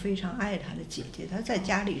是一个非常爱他的姐姐，他在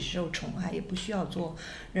家里受宠爱，也不需要做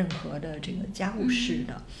任何的这个家务事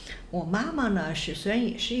的。我妈妈呢，虽然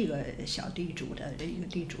也是一个小地主的这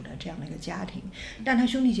样的一个家庭，但她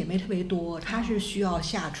兄弟姐妹特别多，她是需要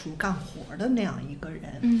下厨干活的那样一个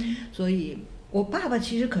人，所以我爸爸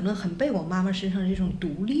其实可能很被我妈妈身上这种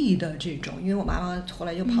独立的这种，因为我妈妈后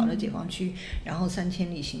来就跑了解放区，然后3千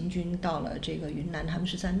里行军到了这个云南，他们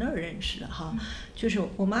是在那儿认识的哈。就是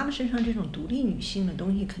我妈妈身上这种独立女性的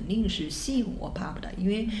东西肯定是吸引我爸爸的，因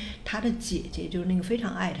为她的姐姐就是那个非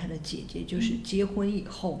常爱她的姐姐，就是结婚以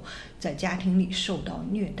后在家庭里受到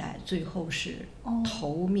虐待，最后是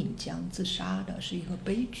投岷江自杀的，是一个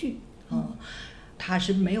悲剧啊。他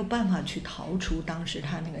是没有办法去逃出当时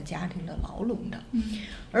他那个家庭的牢笼的。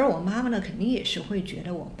而我妈妈呢，肯定也是会觉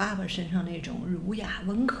得我爸爸身上那种儒雅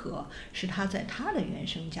温和是他在他的原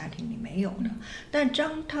生家庭里没有的。但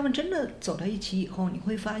当他们真的走到一起以后，你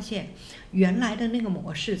会发现原来的那个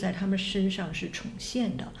模式在他们身上是重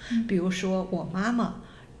现的。比如说我妈妈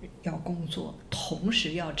要工作，同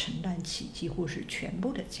时要承担起几乎是全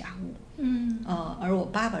部的家务。而我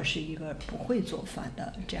爸爸是一个不会做饭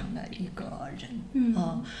的这样的一个人。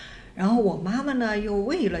然后我妈妈呢，又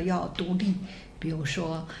为了要独立，比如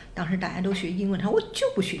说当时大家都学英文，她说我就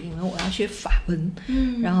不学英文，我要学法文。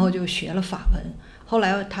然后就学了法文。后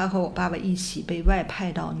来他和我爸爸一起被外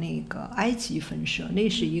派到那个埃及分社，那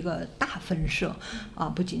是一个大分社啊，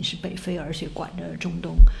不仅是北非，而且管着中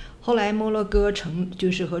东。后来摩洛哥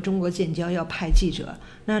就是和中国建交要派记者，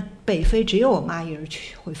那北非只有我妈一人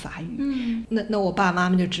去会法语。那我爸妈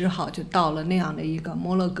妈就只好就到了那样的一个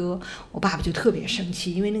摩洛哥。我爸爸就特别生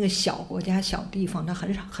气，因为那个小国家小地方他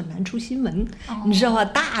很难出新闻。你知道吧？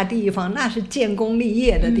大地方那是建功立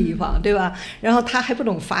业的地方，对吧？然后他还不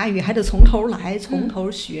懂法语，还得从头来，从头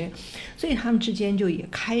学，所以他们之间就也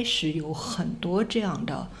开始有很多这样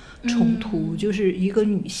的冲突，就是一个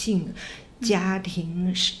女性家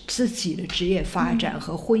庭自己的职业发展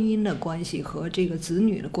和婚姻的关系和这个子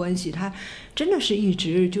女的关系，它真的是一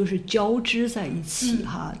直就是交织在一起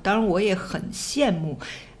哈。当然我也很羡慕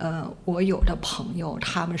我有的朋友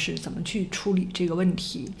他们是怎么去处理这个问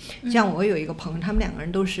题。像我有一个朋友，他们两个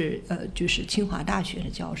人都是就是清华大学的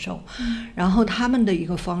教授，然后他们的一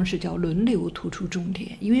个方式叫轮流突出重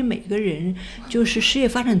点，因为每个人就是事业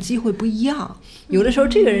发展机会不一样，有的时候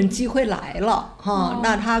这个人机会来了哈，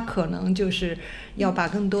那他可能就是要把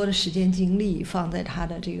更多的时间精力放在他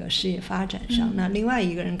的这个事业发展上，那另外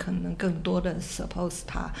一个人可能更多的 support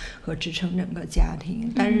他和支撑整个家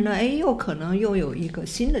庭，但是呢又可能又有一个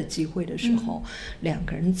新的机会的时候，两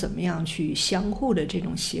个人怎么样去相互的这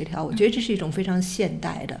种协调，我觉得这是一种非常现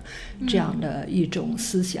代的这样的一种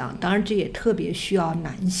思想。当然这也特别需要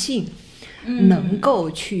男性能够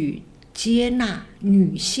去接纳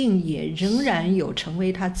女性也仍然有成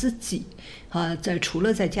为她自己除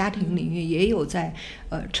了在家庭领域也有在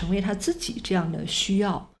成为她自己这样的需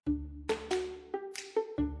要。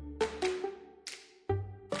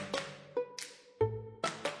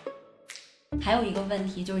还有一个问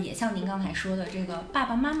题就是，也像您刚才说的，这个爸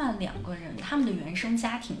爸妈妈两个人他们的原生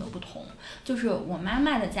家庭的不同。就是我妈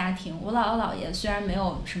妈的家庭，我姥姥姥爷虽然没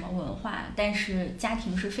有什么文化，但是家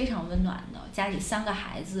庭是非常温暖的，家里3个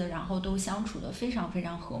孩子，然后都相处得非常非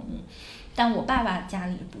常和睦。但我爸爸家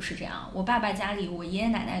里不是这样，我爸爸家里我爷爷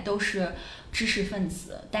奶奶都是知识分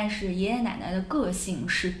子，但是爷爷奶奶的个性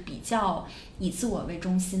是比较以自我为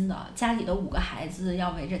中心的，家里的5个孩子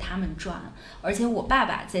要围着他们转，而且我爸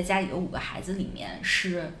爸在家里的5个孩子里面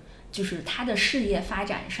就是他的事业发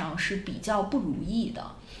展上是比较不如意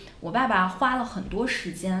的。我爸爸花了很多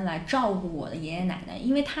时间来照顾我的爷爷奶奶，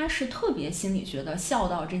因为他是特别心里觉得孝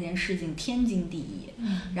道这件事情天经地义。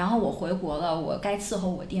然后我回国了，我该伺候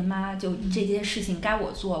我爹妈，就这件事情该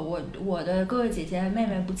我做，我的哥哥姐姐妹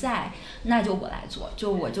妹不在，那就我来做，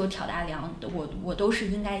我就挑大梁，我都是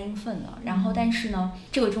应该应分的。然后但是呢，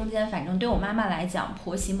这个中间反正对我妈妈来讲，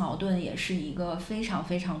婆媳矛盾也是一个非常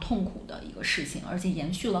非常痛苦的一个事情，而且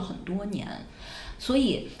延续了很多年。所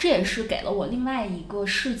以这也是给了我另外一个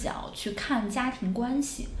视角去看家庭关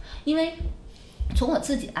系。因为从我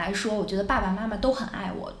自己来说，我觉得爸爸妈妈都很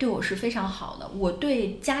爱我，对我是非常好的，我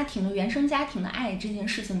对家庭的原生家庭的爱这件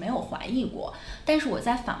事情没有怀疑过。但是我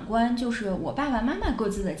在反观就是我爸爸妈妈各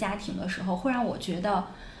自的家庭的时候，会让我觉得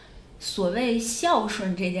所谓孝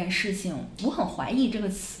顺这件事情，我很怀疑这个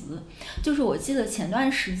词。就是我记得前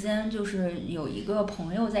段时间，就是有一个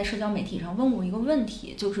朋友在社交媒体上问我一个问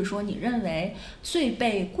题，就是说你认为最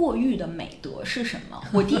被过誉的美德是什么？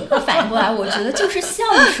我第一个反应过来，我觉得就是孝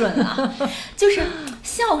顺啊，就是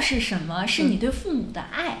孝是什么？是你对父母的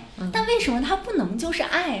爱。但为什么它不能就是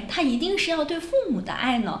爱？它一定是要对父母的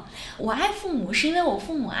爱呢？我爱父母是因为我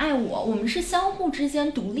父母爱我，我们是相互之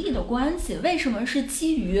间独立的关系。为什么是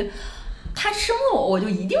基于他生了我就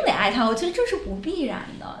一定得爱他？我觉得这是不必然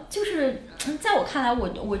的。就是在我看来，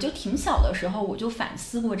我就挺小的时候我就反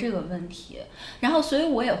思过这个问题，然后所以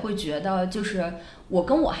我也会觉得，就是我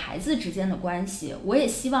跟我孩子之间的关系，我也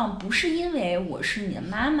希望不是因为我是你的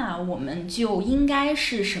妈妈，我们就应该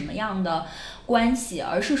是什么样的关系，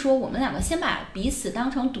而是说我们两个先把彼此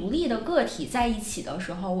当成独立的个体在一起的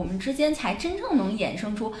时候，我们之间才真正能衍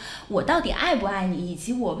生出我到底爱不爱你，以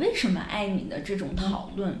及我为什么爱你的这种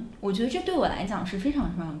讨论。我觉得这对我来讲是非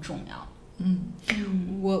常非常重要。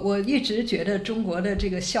我一直觉得中国的这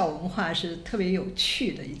个孝文化是特别有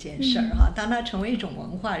趣的一件事儿哈。当它成为一种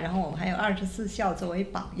文化，然后我们还有24孝作为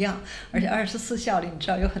榜样，而且24孝里你知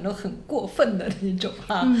道有很多很过分的那种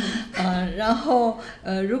哈，然后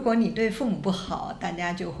如果你对父母不好，大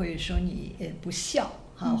家就会说你不孝。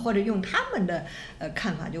或者用他们的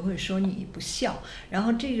看法就会说你不孝，然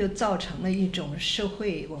后这就造成了一种社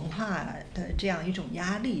会文化的这样一种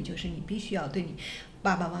压力，就是你必须要对你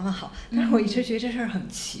爸爸妈妈好。但是我一直觉得这事儿很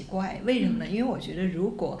奇怪，为什么呢？因为我觉得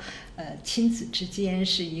如果亲子之间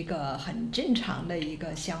是一个很正常的一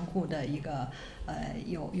个相互的一个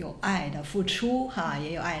有爱的付出哈，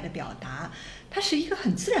也有爱的表达，它是一个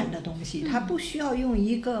很自然的东西，它不需要用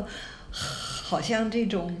一个好像这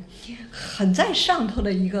种很在上头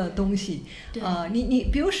的一个东西。你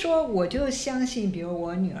比如说，我就相信，比如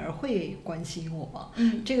我女儿会关心我，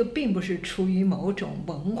这个并不是出于某种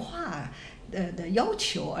文化的要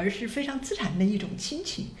求，而是非常自然的一种亲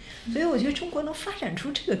情。所以我觉得中国能发展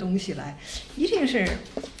出这个东西来，一定是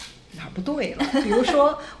哪儿不对了。比如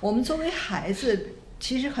说我们作为孩子，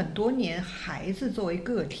其实很多年孩子作为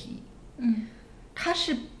个体它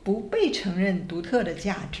是不被承认独特的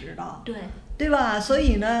价值的，对吧？所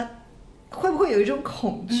以呢，会不会有一种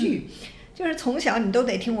恐惧，就是从小你都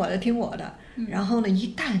得听我的，听我的，然后呢，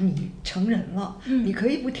一旦你成人了，你可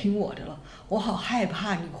以不听我的了，我好害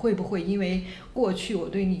怕你会不会因为过去我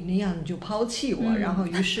对你那样你就抛弃我，然后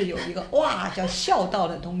于是有一个叫孝道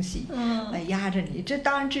的东西来压着你。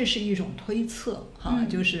当然这是一种推测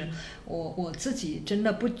就是我自己真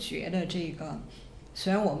的不觉得这个。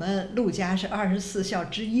虽然我们陆家是24孝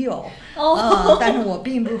之一但是我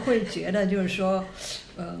并不会觉得就是说，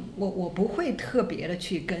我不会特别的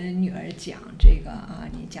去跟女儿讲这个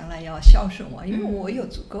你将来要孝顺我，因为我有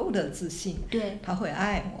足够的自信，对，她会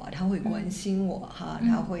爱我，她会关心我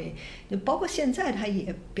她会就包括现在她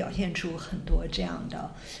也表现出很多这样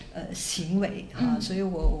的行为所以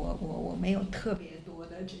我没有特别多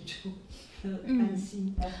的这种。担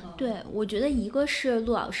心对，我觉得一个是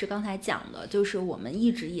陆老师刚才讲的，就是我们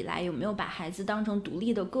一直以来有没有把孩子当成独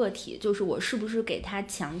立的个体，就是我是不是给他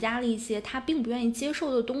强加了一些他并不愿意接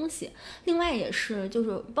受的东西。另外也是就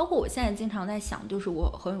是包括我现在经常在想，就是我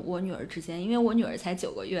和我女儿之间，因为我女儿才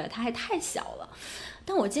9个月，她还太小了，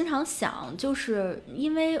但我经常想，就是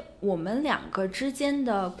因为我们2个之间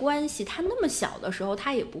的关系，她那么小的时候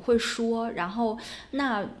她也不会说，然后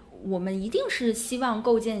那我们一定是希望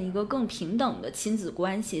构建一个更平等的亲子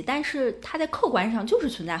关系，但是它在客观上就是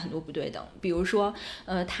存在很多不对等，比如说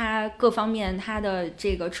他各方面他的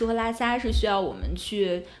这个吃喝拉撒是需要我们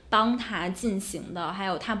去帮他进行的，还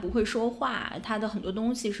有他不会说话，他的很多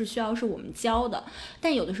东西是需要是我们教的。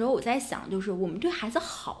但有的时候我在想，就是我们对孩子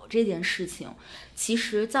好这件事情，其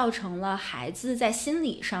实造成了孩子在心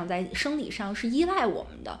理上在生理上是依赖我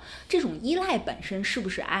们的，这种依赖本身是不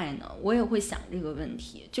是爱呢？我也会想这个问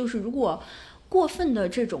题，就是如果过分的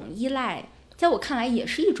这种依赖在我看来也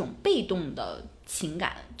是一种被动的情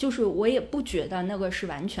感，就是我也不觉得那个是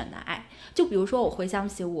完全的爱。就比如说我回想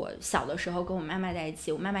起我小的时候跟我妈妈在一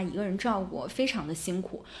起，我妈妈一个人照顾我非常的辛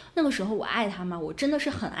苦，那个时候我爱她吗？我真的是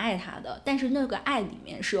很爱她的，但是那个爱里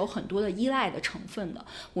面是有很多的依赖的成分的，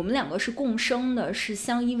我们2个是共生的，是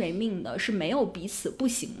相依为命的，是没有彼此不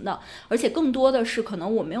行的，而且更多的是可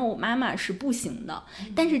能我没有我妈妈是不行的。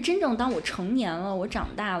但是真正当我成年了，我长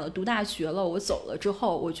大了，读大学了，我走了之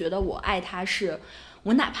后，我觉得我爱她是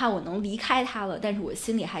我哪怕我能离开他了，但是我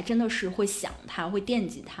心里还真的是会想他，会惦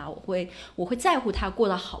记他，我会在乎他过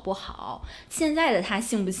得好不好，现在的他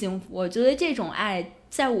幸不幸福。我觉得这种爱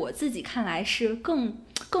在我自己看来是更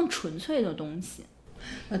纯粹的东西。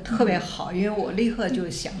特别好，因为我立刻就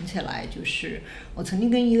想起来，就是我曾经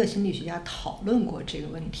跟一个心理学家讨论过这个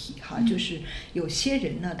问题就是有些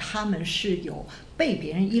人呢，他们是有被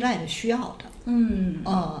别人依赖的需要的。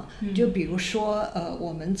就比如说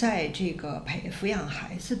我们在这个抚养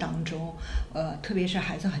孩子当中特别是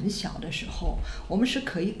孩子很小的时候，我们是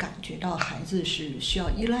可以感觉到孩子是需要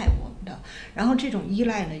依赖我们的，然后这种依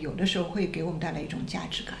赖呢，有的时候会给我们带来一种价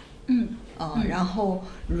值感。然后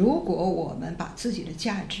如果我们把自己的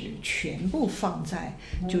价值全部放在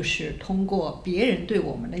就是通过别人对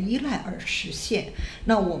我们的依赖而实现，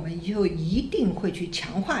那我们就一定会去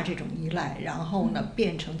强化这种依赖，然后呢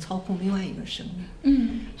变成操控另外一个生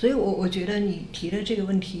命。所以我觉得你提的这个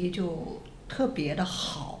问题就特别的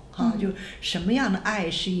好就什么样的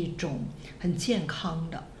爱是一种很健康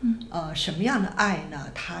的什么样的爱呢？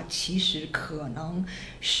它其实可能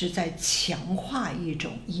是在强化一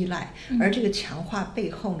种依赖，而这个强化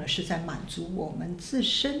背后呢是在满足我们自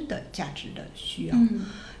身的价值的需要。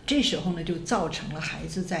这时候呢就造成了孩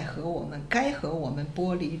子在和我们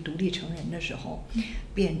剥离独立成人的时候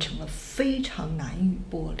变成了非常难以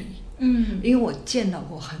剥离。因为我见到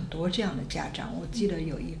过很多这样的家长，我记得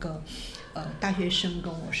有一个大学生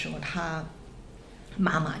跟我说，他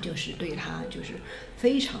妈妈就是对他就是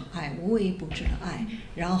非常爱，无微不至的爱。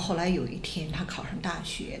然后后来有一天他考上大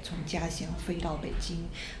学，从家乡飞到北京，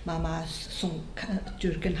妈妈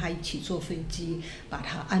就是跟他一起坐飞机把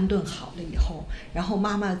他安顿好了以后，然后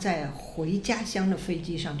妈妈在回家乡的飞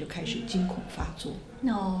机上就开始惊恐发作。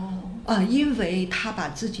因为他把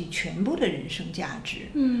自己全部的人生价值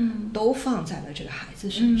都放在了这个孩子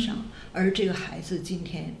身上，而这个孩子今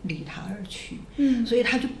天离他而去，所以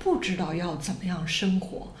他就不知道要怎么样生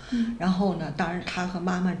活。然后呢，当然他和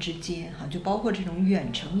妈妈之间就包括这种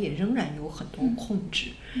远程也仍然有很多控制，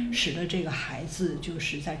使得这个孩子就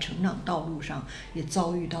是在成长道路上也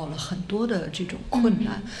遭遇到了很多的这种困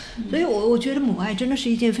难。所以我觉得母爱真的是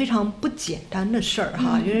一件非常不简单的事儿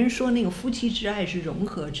有人说那个夫妻之爱是融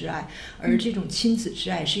合之爱，而这种亲子之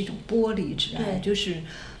爱是一种剥离之爱，就是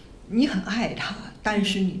你很爱他，但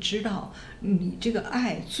是你知道你这个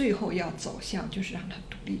爱最后要走向就是让他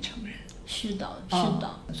独立成人。是的。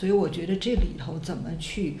所以我觉得这里头怎么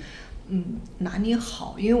去拿捏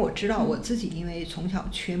好，因为我知道我自己因为从小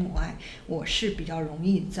缺母爱，我是比较容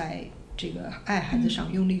易在这个爱孩子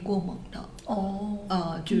上用力过猛的。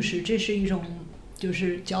就是这是一种就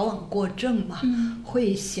是矫枉过正嘛，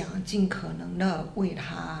会想尽可能的为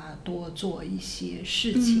他多做一些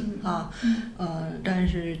事情但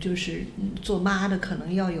是就是做妈的可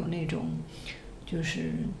能要有那种就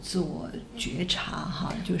是自我觉察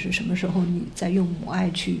哈，就是什么时候你在用母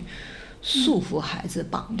爱去束缚孩子、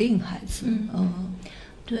绑定孩子。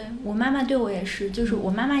对，我妈妈对我也是，就是我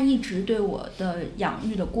妈妈一直对我的养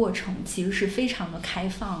育的过程其实是非常的开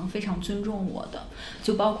放，非常尊重我的。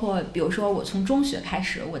就包括比如说我从中学开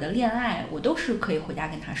始，我的恋爱我都是可以回家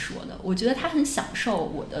跟她说的。我觉得她很享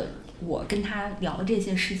受我跟她聊这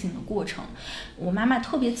些事情的过程。我妈妈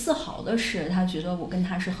特别自豪的是，她觉得我跟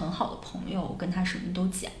她是很好的朋友，跟她什么都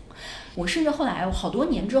讲。我甚至后来好多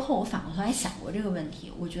年之后，我反过头来想过这个问题，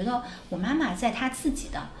我觉得我妈妈在她自己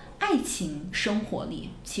的爱情生活里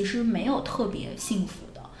其实没有特别幸福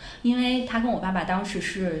的，因为她跟我爸爸当时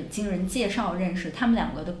是经人介绍认识，他们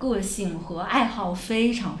两个的个性和爱好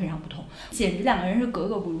非常非常不同，简直两个人是格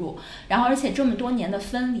格不入。然后而且这么多年的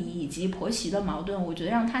分离以及婆媳的矛盾，我觉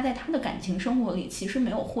得让她在她的感情生活里其实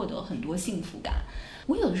没有获得很多幸福感。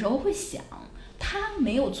我有的时候会想，他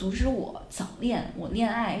没有阻止我早恋，我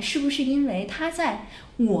恋爱是不是因为他在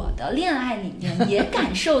我的恋爱里面也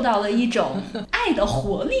感受到了一种爱的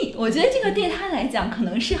活力？我觉得这个对他来讲可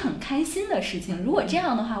能是很开心的事情。如果这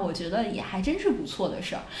样的话，我觉得也还真是不错的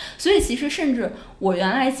事儿。所以其实甚至我原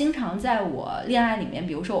来经常在我恋爱里面，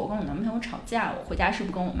比如说我跟我男朋友吵架，我回家是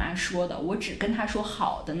不跟我妈说的，我只跟他说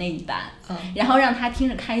好的那一半，然后让他听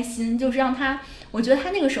着开心，就是让他，我觉得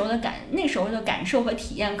他那时候的感受和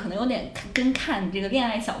体验可能有点跟看这个恋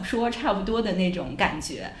爱小说差不多的那种感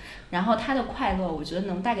觉。然后他的快乐，我觉得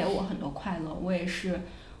能带给我很多快乐，我也是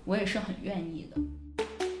很愿意的。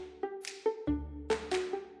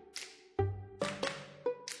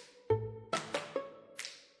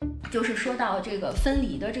就是说到这个分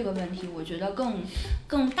离的这个问题，我觉得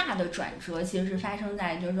更大的转折其实是发生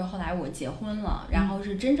在就是后来我结婚了，然后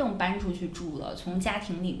是真正搬出去住了，从家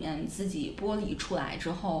庭里面自己剥离出来之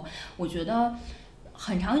后，我觉得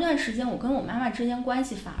很长一段时间我跟我妈妈之间关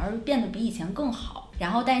系反而变得比以前更好。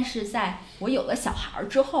然后但是在我有了小孩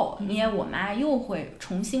之后，因为我妈又会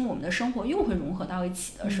重新，我们的生活又会融合到一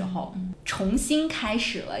起的时候，重新开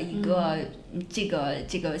始了一个这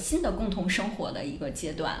个新的共同生活的一个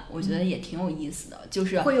阶段，我觉得也挺有意思的。就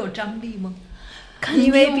是会有张力吗？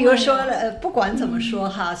因为比如说不管怎么说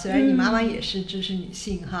哈，虽然你妈妈也是支持女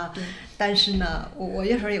性哈，但是呢我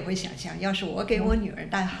有时候也会想象，要是我给我女儿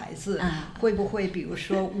带孩子，会不会比如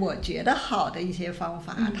说我觉得好的一些方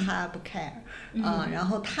法她不 care，然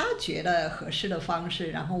后她觉得合适的方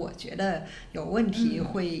式，然后我觉得有问题，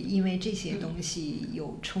会因为这些东西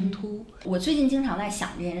有冲突。我最近经常在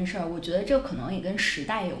想这件事儿，我觉得这可能也跟时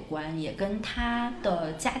代有关，也跟她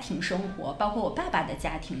的家庭生活，包括我爸爸的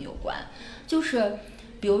家庭有关。就是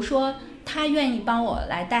比如说他愿意帮我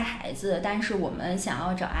来带孩子，但是我们想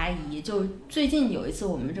要找阿姨。就最近有一次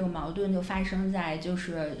我们这个矛盾就发生在，就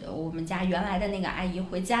是我们家原来的那个阿姨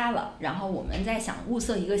回家了，然后我们在想物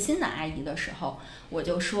色一个新的阿姨的时候，我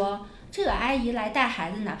就说这个阿姨来带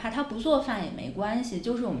孩子，哪怕她不做饭也没关系，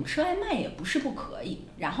就是我们吃外卖也不是不可以。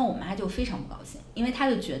然后我妈就非常不高兴，因为她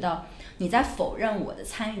就觉得你在否认我的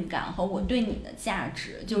参与感和我对你的价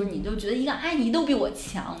值，就是你就觉得一个阿姨都比我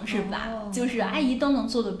强，是吧？就是阿姨都能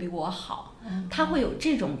做得比我好，她会有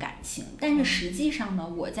这种感情。但是实际上呢，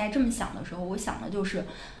我在这么想的时候，我想的就是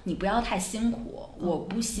你不要太辛苦，我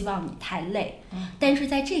不希望你太累。但是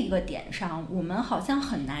在这个点上，我们好像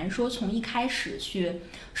很难说从一开始去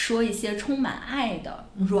说一些充满爱的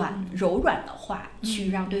柔软的话，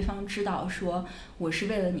去让对方知道说我是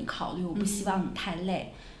为了你考虑，我不希望你太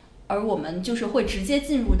累。而我们就是会直接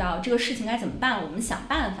进入到这个事情该怎么办，我们想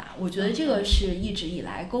办法。我觉得这个是一直以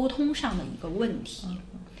来沟通上的一个问题。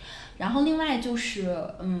然后另外就是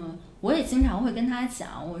我也经常会跟他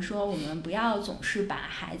讲，我说我们不要总是把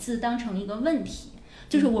孩子当成一个问题，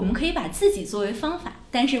就是我们可以把自己作为方法，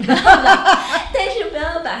但是不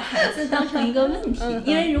要把孩子当成一个问题，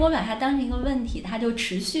因为如果把它当成一个问题，它就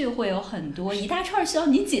持续会有很多一大串需要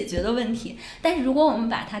你解决的问题。但是如果我们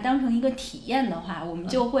把它当成一个体验的话，我们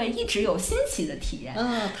就会一直有新奇的体验。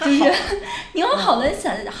就是你往好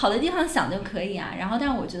的地方想就可以啊。然后，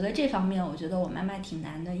但是我觉得这方面，我觉得我妈妈挺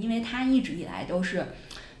难的，因为她一直以来都是。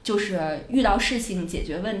就是遇到事情解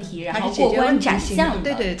决问题，然后过关斩将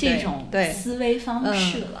的这种思维方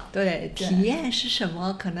式了。对，体验是什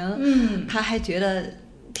么？可能他还觉得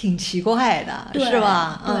挺奇怪的，是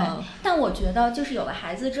吧？对。但我觉得，就是有了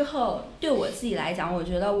孩子之后，对我自己来讲，我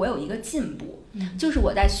觉得我有一个进步。就是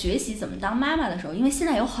我在学习怎么当妈妈的时候，因为现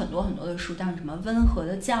在有很多很多的书，像什么温和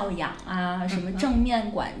的教养啊，什么正面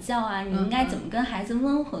管教啊，你应该怎么跟孩子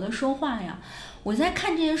温和的说话呀。我在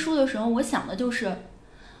看这些书的时候，我想的就是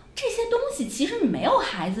这些东西其实你没有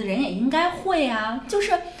孩子人也应该会啊，就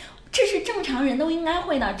是这是正常人都应该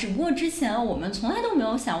会的，只不过之前我们从来都没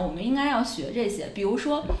有想我们应该要学这些。比如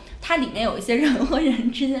说它里面有一些人和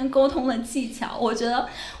人之间沟通的技巧，我觉得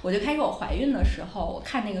我就开始我怀孕的时候我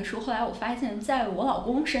看那个书，后来我发现在我老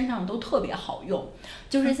公身上都特别好用，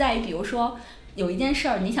就是在于比如说有一件事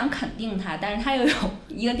儿你想肯定他，但是他又有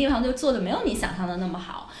一个地方就做的没有你想象的那么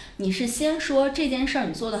好，你是先说这件事儿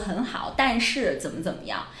你做的很好，但是怎么怎么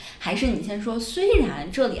样，还是你先说虽然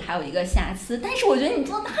这里还有一个瑕疵，但是我觉得你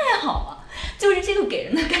做的太好了，就是这个给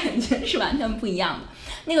人的感觉是完全不一样的。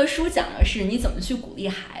那个书讲的是你怎么去鼓励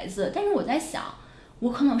孩子，但是我在想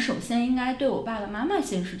我可能首先应该对我爸爸妈妈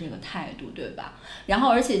先是这个态度，对吧？然后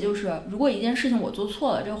而且就是如果一件事情我做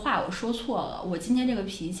错了，这个话我说错了，我今天这个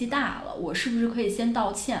脾气大了，我是不是可以先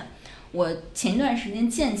道歉？我前一段时间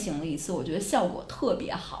践行了一次，我觉得效果特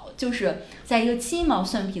别好，就是在一个鸡毛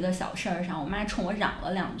蒜皮的小事儿上，我妈冲我嚷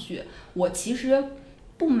了2句，我其实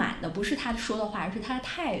不满的不是他说的话，而是他的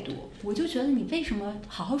态度。我就觉得你为什么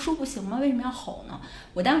好好说不行吗？为什么要吼呢？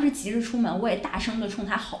我当时急着出门，我也大声的冲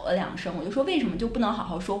他吼了2声，我就说为什么就不能好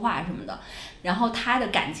好说话什么的。然后他的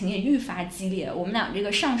感情也愈发激烈，我们俩这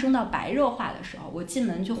个上升到白热化的时候，我进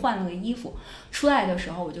门去换了个衣服，出来的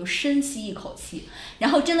时候我就深吸一口气，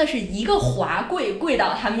然后真的是一个滑跪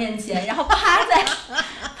到他面前，然后趴在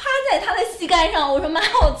他的膝盖上，我说妈，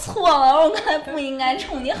我错了，我刚才不应该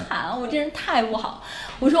冲你喊，我真是太不好，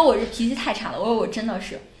我说我这脾气太差了，我说我真的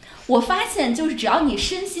是。我发现就是只要你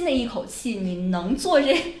深吸那一口气，你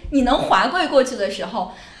能滑跪过去的时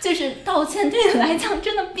候，就是道歉对你来讲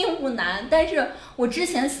真的并不难。但是我之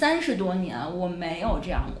前30多年我没有这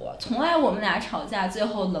样过，从来我们俩吵架最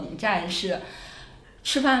后冷战是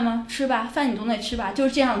吃饭吗？吃吧，饭你总得吃吧，就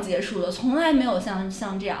是这样结束的，从来没有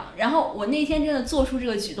像这样。然后我那天真的做出这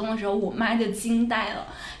个举动的时候，我妈就惊呆了，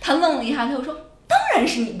她愣了一下，她就说当然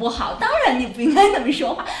是你不好，当然你不应该那么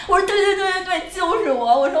说话。我说对，就是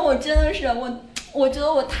我。我说我真的是我觉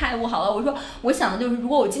得我太不好了。我说我想的就是，如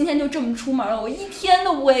果我今天就这么出门了，我一天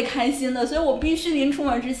都不会开心的。所以我必须临出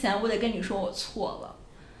门之前，我得跟你说我错了。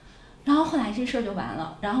然后后来这事儿就完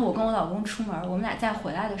了。然后我跟我老公出门，我们俩再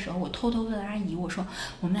回来的时候，我偷偷问阿姨，我说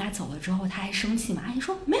我们俩走了之后，他还生气吗？阿姨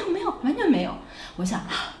说没有，完全没有。我想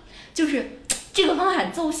就是这个方法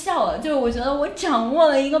奏效了，就是我觉得我掌握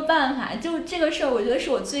了一个办法，就这个事儿，我觉得是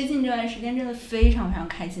我最近这段时间真的非常非常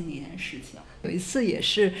开心的一件事情。有一次也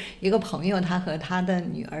是一个朋友，他和他的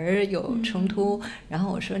女儿有冲突，然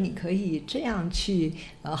后我说你可以这样去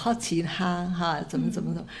好奇他哈，怎么，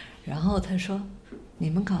然后他说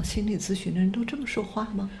你们搞心理咨询的人都这么说话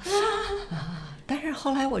吗？但是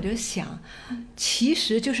后来我就想，其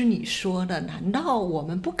实就是你说的，难道我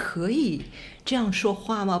们不可以这样说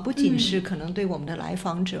话吗？不仅是可能对我们的来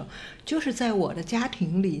访者，就是在我的家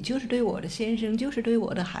庭里，就是对我的先生，就是对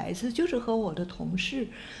我的孩子，就是和我的同事，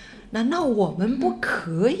难道我们不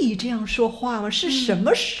可以这样说话吗？是什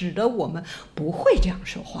么使得我们不会这样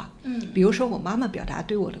说话？比如说我妈妈表达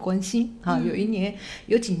对我的关心啊，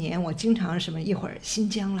有几年我经常什么一会儿新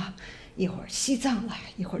疆了，一会儿西藏了，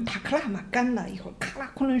一会儿塔克拉玛干了，一会儿喀拉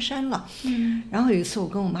昆仑山了。然后有一次我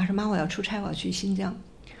跟我妈说，妈，我要出差，我要去新疆。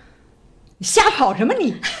你瞎跑什么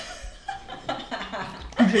你？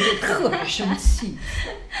当时就特别生气。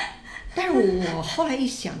但是我后来一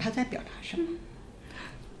想，他在表达什么？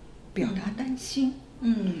表达担心。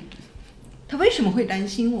他为什么会担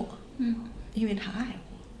心我？因为他爱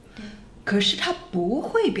我。可是他不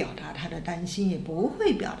会表达他的担心，也不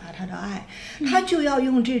会表达他的爱，他就要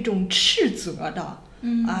用这种斥责的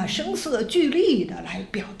声色俱厉的来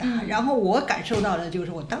表达。然后我感受到的就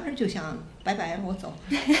是，我当时就想拜拜，我走。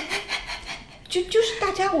就是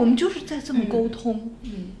大家我们就是在这么沟通，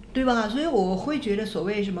对吧？所以我会觉得所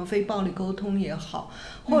谓什么非暴力沟通也好，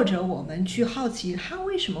或者我们去好奇他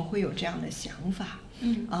为什么会有这样的想法，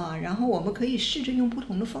然后我们可以试着用不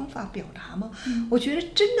同的方法表达吗？我觉得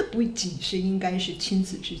真的不仅是应该是亲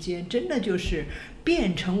子之间，真的就是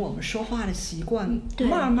变成我们说话的习惯，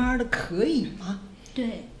慢慢的可以吗？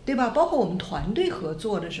对吧？包括我们团队合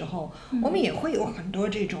作的时候，我们也会有很多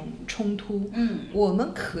这种冲突。我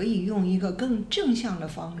们可以用一个更正向的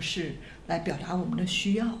方式来表达我们的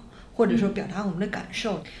需要，或者说表达我们的感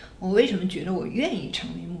受。我为什么觉得我愿意成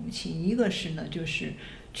为母亲？一个是呢，就是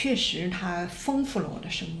确实它丰富了我的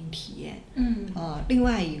生命体验。另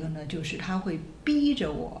外一个呢，就是它会逼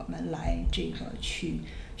着我们来这个去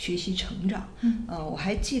学习成长。我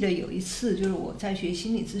还记得有一次，就是我在学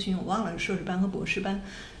心理咨询，我忘了硕士班和博士班，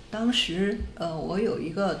当时我有一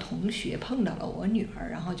个同学碰到了我女儿，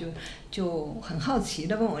然后就很好奇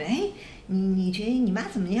的问我，哎，你觉得你妈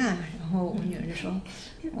怎么样？然后我女儿就说，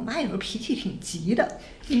我妈有时候脾气挺急的。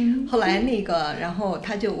后来然后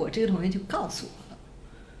我这个同学就告诉我了，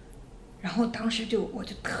然后当时我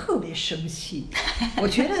就特别生气，我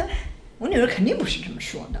觉得我女儿肯定不是这么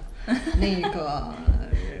说的，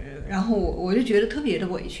然后我就觉得特别的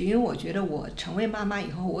委屈，因为我觉得我成为妈妈以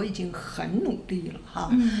后，我已经很努力了哈，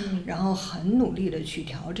然后很努力的去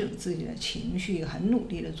调整自己的情绪，很努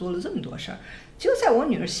力的做了这么多事儿，就在我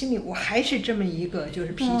女儿心里，我还是这么一个就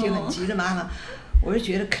是脾气很急的妈妈。我就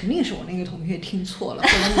觉得肯定是我那个同学听错了，或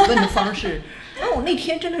者你问的方式。然后我那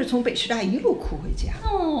天真的是从北师大一路哭回家，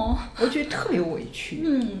我觉得特别委屈。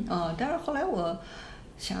但是后来我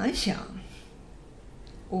想一想，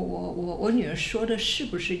我女儿说的是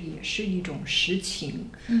不是也是一种实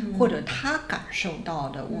情，或者她感受到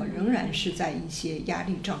的，我仍然是在一些压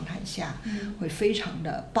力状态下，会非常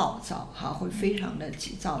的暴躁哈，会非常的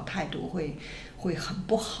急躁，态度会很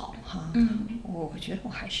不好哈。我觉得我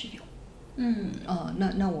还是有。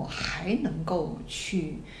那我还能够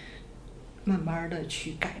去慢慢的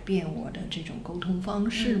去改变我的这种沟通方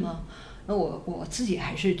式吗？那我自己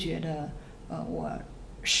还是觉得，我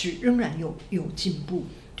是仍然有进步，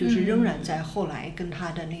就是仍然在后来跟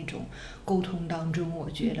他的那种沟通当中，我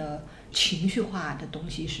觉得情绪化的东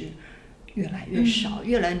西是越来越少，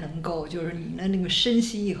越来能够就是你的那个深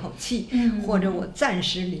吸一口气，或者我暂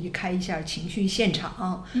时离开一下情绪现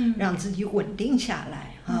场，让自己稳定下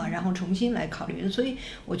来啊，然后重新来考虑。所以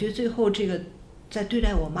我觉得最后这个在对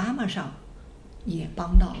待我妈妈上也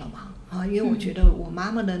帮到了忙啊，因为我觉得我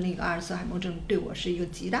妈妈的那个阿尔茨海默症对我是一个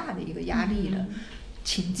极大的一个压力的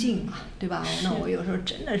情境嘛，对吧？那我有时候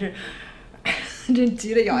真的是真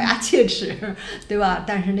急得咬牙切齿，对吧？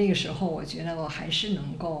但是那个时候我觉得我还是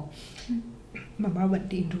能够慢慢稳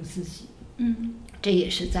定住自己。这也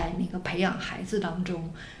是在那个培养孩子当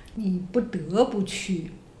中你不得不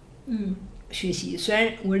去学习，虽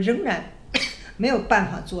然我仍然没有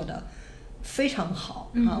办法做的非常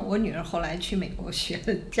好啊。我女儿后来去美国学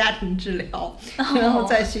了家庭治疗，然后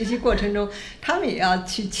在学习过程中他们也要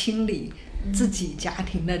去清理自己家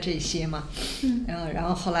庭的这些嘛，然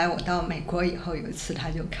后后来我到美国以后，有一次他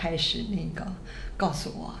就开始告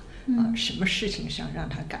诉我什么事情上让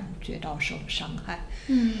他感觉到受了伤害。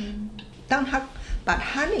当他把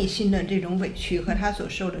他内心的这种委屈和他所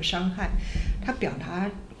受的伤害，他表达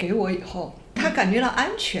给我以后，他感觉到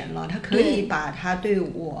安全了，他可以把他对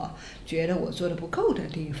我觉得我做的不够的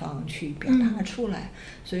地方去表达出来，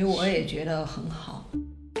所以我也觉得很好。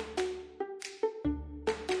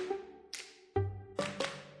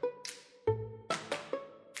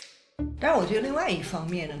但是我觉得另外一方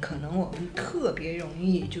面呢，可能我们特别容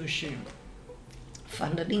易就是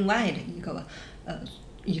犯了另外的一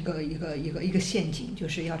个陷阱，就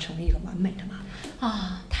是要成为一个完美的妈妈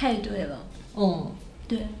啊！太对了，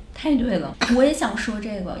对，太对了。我也想说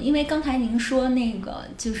这个，因为刚才您说那个，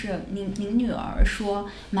就是您女儿说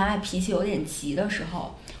妈妈脾气有点急的时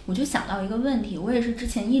候，我就想到一个问题。我也是之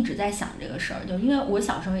前一直在想这个事儿，就因为我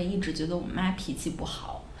小时候也一直觉得我妈脾气不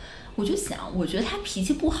好，我就想，我觉得她脾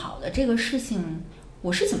气不好的这个事情，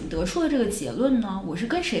我是怎么得出的这个结论呢？我是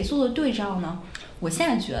跟谁做的对照呢？我现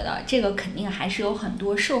在觉得这个肯定还是有很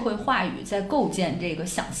多社会话语在构建这个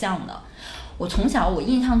想象的。我从小我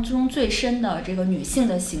印象中最深的这个女性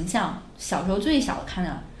的形象，小时候最小看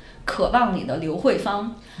的《渴望》里的刘慧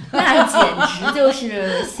芳，那简直就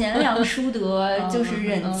是贤良淑德，就是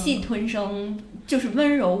忍气吞声，就是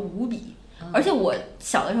温柔无比。而且我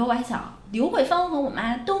小的时候我还想，刘慧芳和我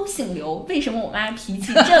妈都姓刘，为什么我妈脾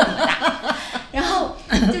气这么大？然后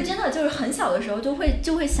就真的就是很小的时候就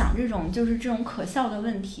会想这种可笑的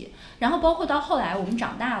问题。然后包括到后来我们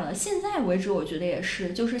长大了，现在为止我觉得也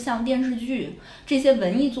是，就是像电视剧这些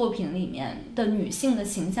文艺作品里面的女性的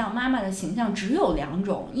形象，妈妈的形象只有两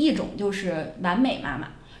种，一种就是完美妈妈，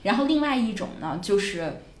然后另外一种呢就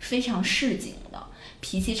是非常市井的，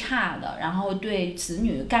脾气差的，然后对子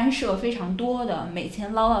女干涉非常多的，每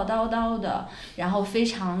天唠唠叨叨的，然后非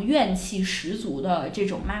常怨气十足的这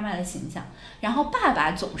种妈妈的形象。然后爸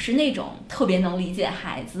爸总是那种特别能理解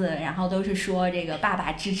孩子，然后都是说这个爸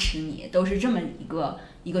爸支持你，都是这么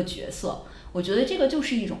一个角色。我觉得这个就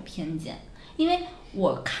是一种偏见，因为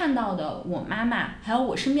我看到的我妈妈还有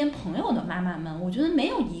我身边朋友的妈妈们，我觉得没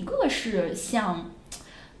有一个是像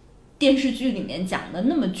电视剧里面讲的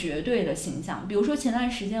那么绝对的形象。比如说前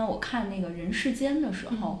段时间我看那个人世间的时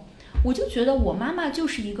候，我就觉得我妈妈就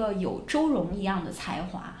是一个有周蓉一样的才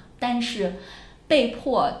华，但是被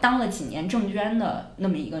迫当了几年郑娟的那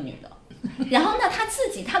么一个女的。然后呢，他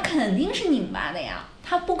自己他肯定是拧巴的呀，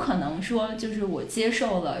他不可能说就是我接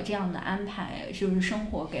受了这样的安排，就是生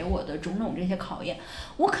活给我的种种这些考验，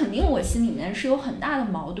我肯定我心里面是有很大的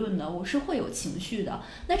矛盾的，我是会有情绪的。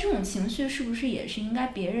那这种情绪是不是也是应该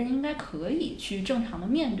别人应该可以去正常的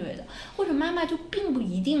面对的？或者妈妈就并不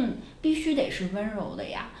一定必须得是温柔的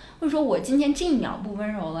呀？或者说我今天这一秒不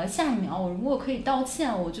温柔了，下一秒我如果可以道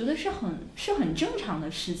歉，我觉得是很正常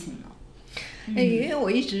的事情呢。因为我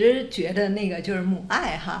一直觉得那个就是母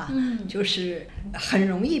爱哈，就是很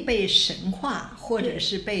容易被神化，或者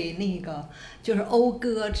是被那个就是讴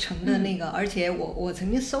歌成的那个。而且我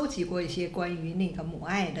曾经搜集过一些关于那个母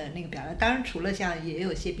爱的那个表达，当然除了像也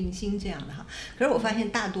有些冰心这样的哈，可是我发现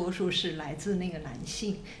大多数是来自那个男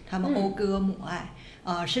性，他们讴歌母爱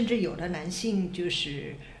甚至有的男性就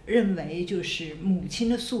是认为就是母亲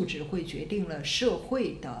的素质会决定了社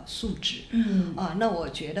会的素质。那我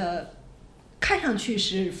觉得看上去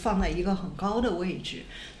是放在一个很高的位置，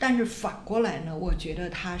但是反过来呢，我觉得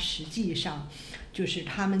它实际上就是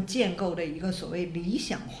他们建构的一个所谓理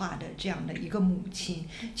想化的这样的一个母亲，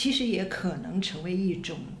其实也可能成为一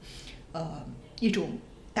种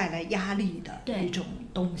带来压力的一种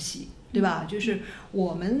东西，对吧？就是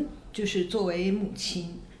我们就是作为母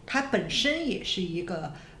亲，她本身也是一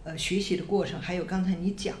个学习的过程，还有刚才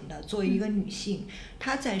你讲的，作为一个女性，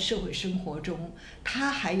她在社会生活中，她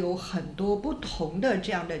还有很多不同的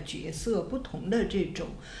这样的角色，不同的这种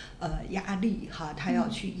压力哈，她要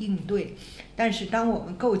去应对。但是当我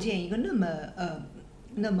们构建一个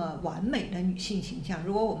那么完美的女性形象，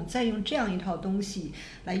如果我们再用这样一套东西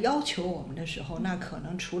来要求我们的时候，那可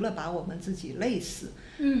能除了把我们自己累死，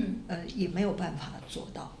也没有办法做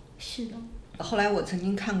到。是的。后来我曾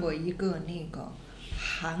经看过一个那个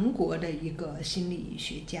韩国的一个心理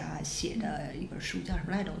学家写的一本书，叫什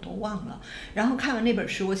么来着我都忘了。然后看完那本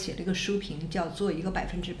书，我写了一个书评，叫做一个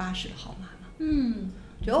80%的好妈妈。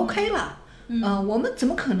就 OK 了。我们怎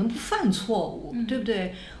么可能不犯错误，对不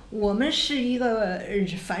对？我们是一个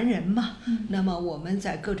凡人嘛，那么我们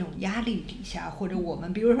在各种压力底下，或者我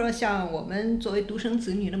们比如说像我们作为独生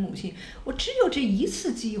子女的母亲，我只有这一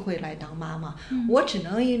次机会来当妈妈，我只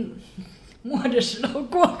能摸着石头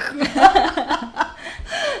过河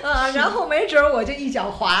然后没准我就一脚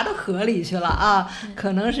滑到河里去了啊！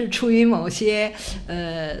可能是出于某些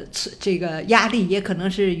这个压力，也可能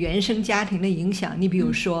是原生家庭的影响。你比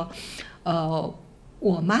如说，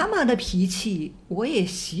我妈妈的脾气我也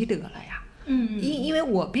习得了呀。因为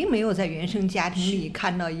我并没有在原生家庭里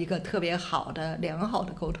看到一个特别好的良好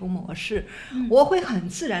的沟通模式，我会很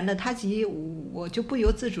自然的，他急我就不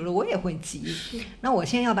由自主的我也会急，那我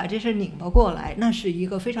现在要把这事拧巴过来，那是一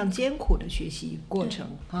个非常艰苦的学习过程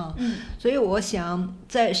啊。所以我想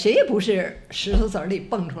在谁也不是石头子儿里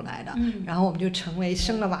蹦出来的，然后我们就成为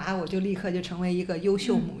生了娃我就立刻就成为一个优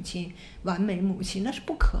秀母亲，完美母亲，那是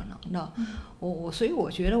不可能的。所以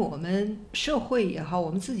我觉得我们社会也好，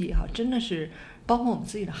我们自己也好，真的是包括我们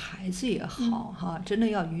自己的孩子也好哈，真的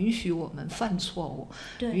要允许我们犯错误，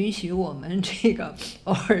允许我们这个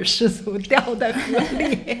偶尔失足掉在河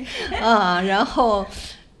里然后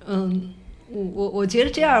我觉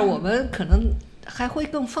得这样我们可能还会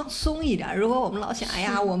更放松一点。如果我们老想哎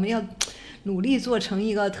呀我们要努力做成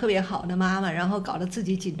一个特别好的妈妈，然后搞得自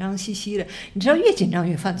己紧张兮兮的，你知道越紧张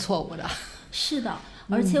越犯错误的。是的。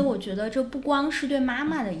而且我觉得这不光是对妈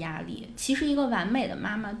妈的压力，其实一个完美的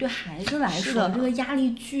妈妈对孩子来说这个压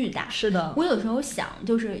力巨大。是的。我有时候想，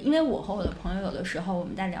就是因为我和我的朋友有的时候我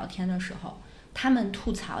们在聊天的时候，他们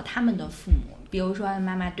吐槽他们的父母，比如说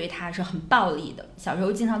妈妈对他是很暴力的，小时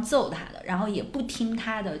候经常揍他的，然后也不听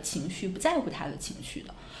他的情绪，不在乎他的情绪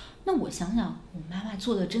的。那我想想，我妈妈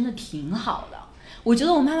做的真的挺好的。我觉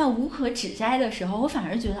得我妈妈无可指摘的时候，我反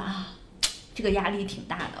而觉得这个压力挺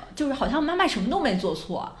大的，就是好像妈妈什么都没做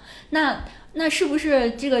错，那是不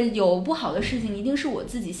是这个有不好的事情一定是我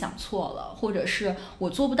自己想错了，或者是我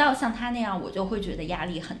做不到像她那样，我就会觉得压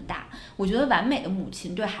力很大。我觉得完美的母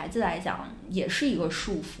亲对孩子来讲也是一个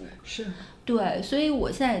束缚。是。对，所以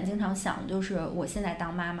我现在也经常想，就是我现在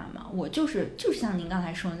当妈妈嘛，我就是像您刚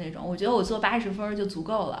才说的那种，我觉得我做80分就足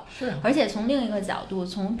够了。是。而且从另一个角度，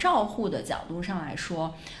从照护的角度上来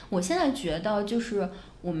说，我现在觉得就是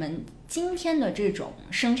我们今天的这种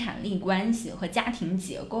生产力关系和家庭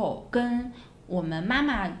结构，跟我们妈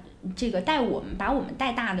妈这个把我们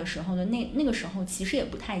带大的时候的那个时候其实也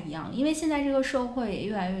不太一样，因为现在这个社会也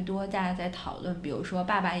越来越多大家在讨论，比如说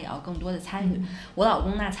爸爸也要更多的参与，我老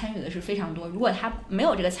公那参与的是非常多，如果他没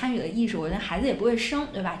有这个参与的意识，我觉得孩子也不会生，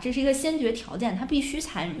对吧？这是一个先决条件，他必须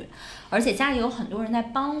参与，而且家里有很多人在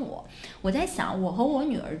帮我。我在想，我和我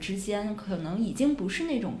女儿之间可能已经不是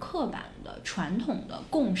那种刻板的传统的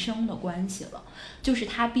共生的关系了，就是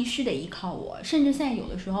他必须得依靠我，甚至现在有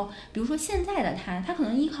的时候，比如说现在的他可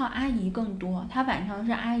能依靠阿姨更多，他晚上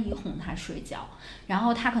是阿姨哄他睡觉，然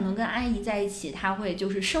后他可能跟阿姨在一起，他会就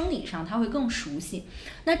是生理上他会更熟悉。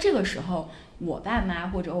那这个时候我爸妈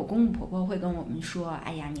或者我公公婆婆会跟我们说，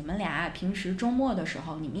哎呀，你们俩平时周末的时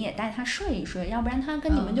候你们也带他睡一睡，要不然他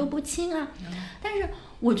跟你们就不亲啊。但是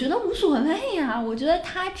我觉得无所谓呀，我觉得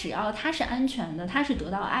他只要他是安全的，他是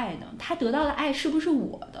得到爱的，他得到的爱是不是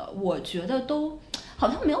我的，我觉得都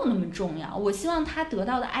好像没有那么重要。我希望他得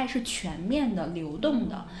到的爱是全面的、流动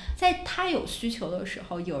的，在他有需求的时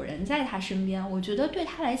候有人在他身边，我觉得对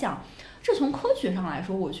他来讲，这从科学上来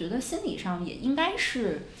说，我觉得心理上也应该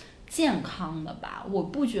是健康的吧。我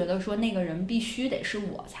不觉得说那个人必须得是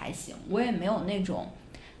我才行，我也没有那种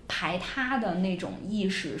排他的那种意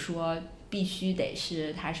识，说必须得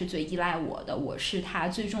是他是最依赖我的，我是他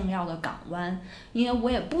最重要的港湾，因为我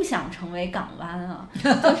也不想成为港湾啊。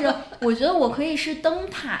就是我觉得我可以是灯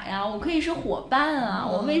塔呀，我可以是伙伴啊，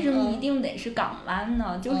我为什么一定得是港湾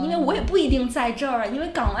呢？就是因为我也不一定在这儿，因为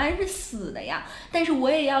港湾是死的呀，但是我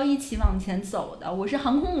也要一起往前走的。我是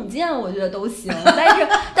航空母舰，我觉得都行，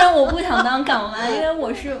但我不想当港湾，因为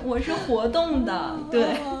我是活动的，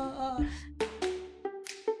对。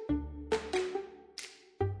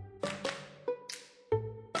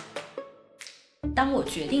当我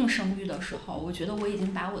决定生育的时候，我觉得我已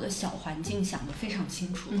经把我的小环境想得非常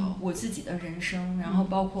清楚了，我自己的人生，然后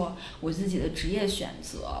包括我自己的职业选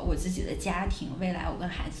择，我自己的家庭，未来我跟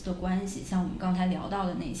孩子的关系，像我们刚才聊到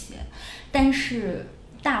的那些。但是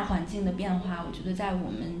大环境的变化，我觉得在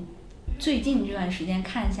我们最近这段时间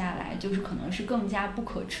看下来，就是可能是更加不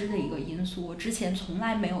可知的一个因素。我之前从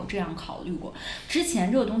来没有这样考虑过，之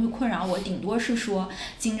前这个东西困扰我顶多是说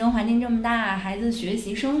竞争环境这么大，孩子学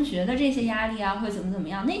习升学的这些压力啊，会怎么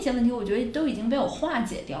样，那些问题我觉得都已经被我化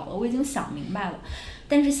解掉了，我已经想明白了。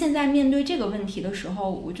但是现在面对这个问题的时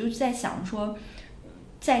候，我就在想说，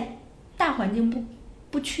在大环境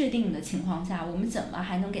不确定的情况下，我们怎么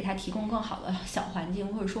还能给他提供更好的小环境，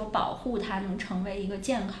或者说保护他能成为一个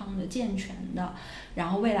健康的、健全的，然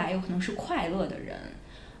后未来有可能是快乐的人。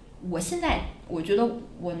我觉得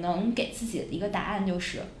我能给自己的一个答案就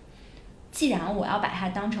是，既然我要把他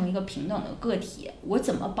当成一个平等的个体，我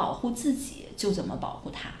怎么保护自己就怎么保护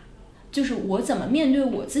他，就是我怎么面对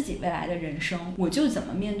我自己未来的人生，我就怎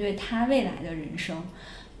么面对他未来的人生。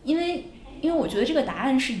因为我觉得这个答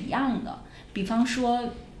案是一样的。比方说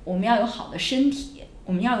我们要有好的身体，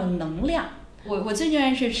我们要有能量。我最近一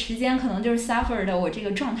段时间可能就是 suffer 的，我这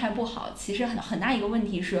个状态不好，其实很大一个问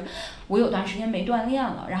题是我有段时间没锻炼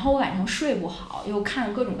了，然后我晚上睡不好，又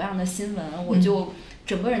看各种各样的新闻，我就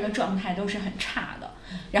整个人的状态都是很差的。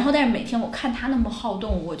然后但是每天我看他那么好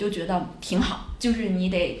动，我就觉得挺好，就是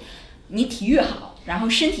你体育好，然后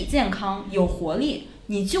身体健康有活力，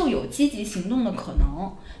你就有积极行动的可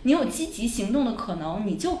能，你有积极行动的可能，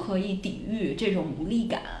你就可以抵御这种无力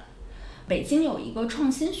感。北京有一个创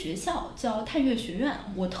新学校叫探月学院，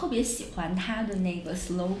我特别喜欢它的那个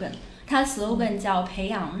slogan， 它 slogan 叫培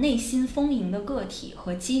养内心丰盈的个体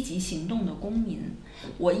和积极行动的公民。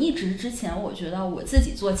我一直之前我觉得我自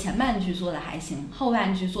己做前半句做的还行，后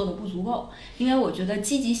半句做的不足够，因为我觉得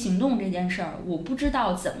积极行动这件事儿，我不知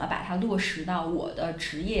道怎么把它落实到我的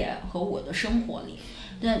职业和我的生活里。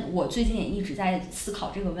但我最近也一直在思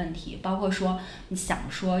考这个问题，包括说你想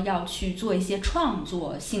说要去做一些创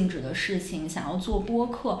作性质的事情，想要做播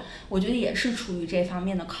客，我觉得也是出于这方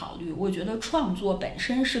面的考虑。我觉得创作本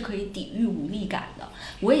身是可以抵御无力感的，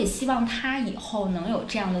我也希望他以后能有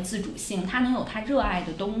这样的自主性，他能有他热爱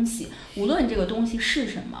的东西，无论这个东西是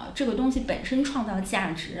什么，这个东西本身创造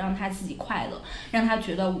价值，让他自己快乐，让他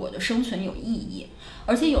觉得我的生存有意义。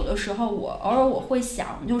而且有的时候偶尔我会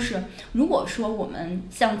想，就是如果说我们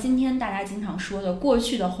像今天大家经常说的过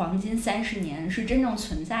去的黄金30年是真正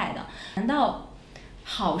存在的，难道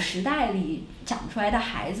好时代里长出来的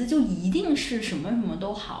孩子就一定是什么什么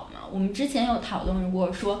都好吗？我们之前有讨论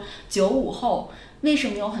过说95后为什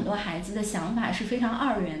么有很多孩子的想法是非常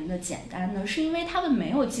二元的、简单的，是因为他们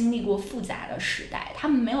没有经历过复杂的时代，他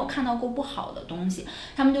们没有看到过不好的东西，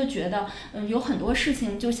他们就觉得有很多事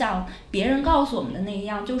情就像别人告诉我们的那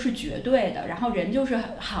样就是绝对的，然后人就是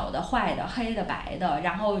好的、坏的、黑的、白的，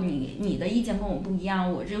然后你的意见跟我不一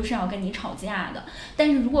样，我就是要跟你吵架的。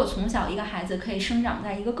但是如果从小一个孩子可以生长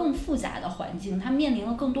在一个更复杂的环境，他面临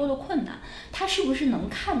了更多的困难，他是不是能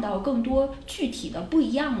看到更多具体的不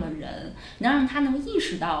一样的人，能让他能意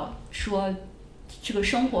识到说这个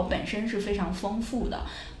生活本身是非常丰富的。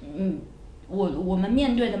我们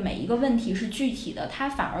面对的每一个问题是具体的，他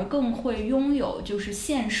反而更会拥有就是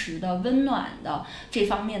现实的、温暖的这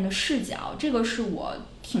方面的视角，这个是我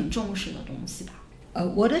挺重视的东西吧。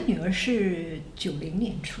我的女儿是90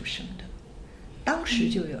年出生的，当时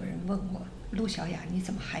就有人问我，陆小雅你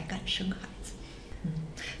怎么还敢生孩子？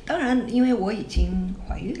当然因为我已经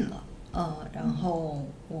怀孕了，然后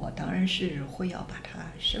我当然是会要把她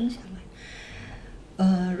生下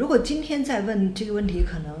来。如果今天再问这个问题，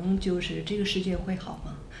可能就是这个世界会好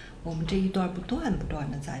吗？我们这一段不断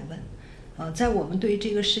的在问，在我们对这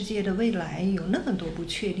个世界的未来有那么多不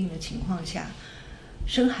确定的情况下，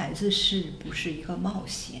生孩子是不是一个冒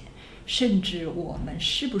险？甚至我们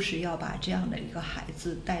是不是要把这样的一个孩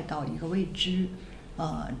子带到一个未知，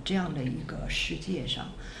这样的一个世界上？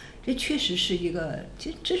这确实是一个，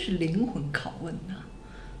这是灵魂拷问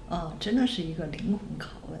呐，真的是一个灵魂拷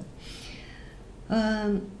问。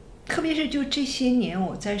特别是就这些年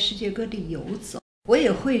我在世界各地游走，我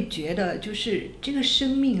也会觉得就是这个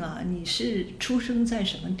生命啊，你是出生在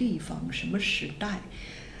什么地方、什么时代，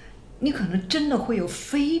你可能真的会有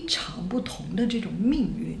非常不同的这种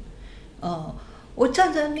命运。我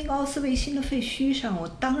站在那个奥斯维辛的废墟上，我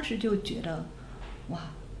当时就觉得，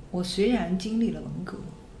哇，我虽然经历了文革，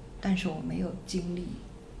但是我没有经历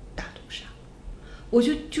大屠杀。我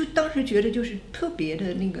就当时觉得就是特别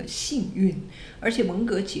的那个幸运，而且文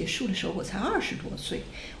革结束的时候我才20多岁，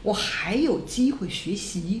我还有机会学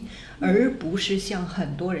习，而不是像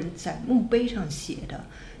很多人在墓碑上写的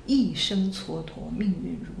一生蹉跎，命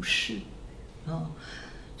运如是。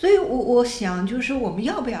所以我想就是我们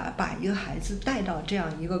要不要把一个孩子带到这样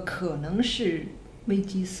一个可能是危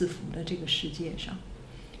机四伏的这个世界上？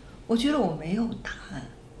我觉得我没有答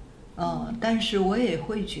案，但是我也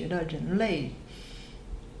会觉得人类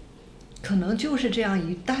可能就是这样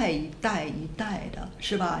一代一代一代的，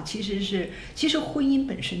是吧？其实婚姻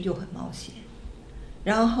本身就很冒险，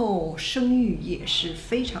然后生育也是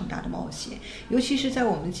非常大的冒险，尤其是在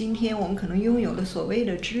我们今天，我们可能拥有了所谓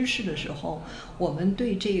的知识的时候，我们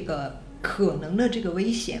对这个可能的这个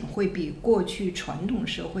危险会比过去传统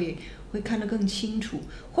社会会看得更清楚，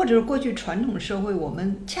或者是过去传统社会我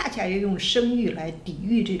们恰恰要用生育来抵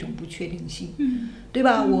御这种不确定性，对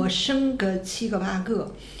吧？我生个7个8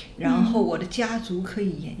个，然后我的家族可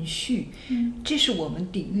以延续，这是我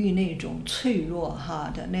们抵御那种脆弱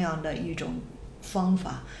的那样的一种方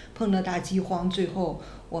法。碰到大饥荒，最后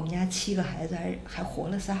我们家7个孩子还活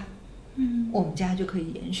了仨，我们家就可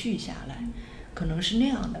以延续下来，可能是那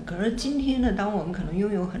样的。可是今天呢，当我们可能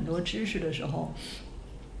拥有很多知识的时候，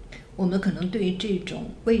我们可能对于这种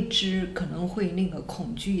未知可能会那个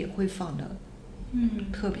恐惧也会放得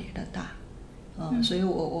特别的大，所以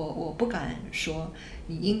我不敢说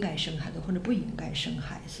你应该生孩子或者不应该生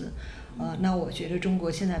孩子。那我觉得中国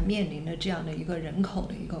现在面临的这样的一个人口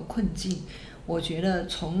的一个困境，我觉得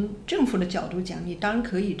从政府的角度讲，你当然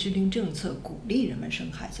可以制定政策鼓励人们生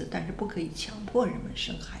孩子，但是不可以强迫人们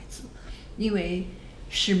生孩子，因为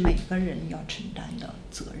是每个人要承担的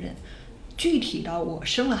责任。具体到我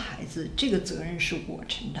生了孩子，这个责任是我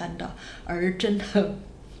承担的，而真的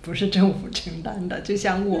不是政府承担的。就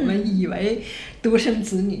像我们以为独生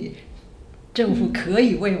子女政府可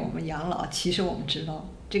以为我们养老，其实我们知道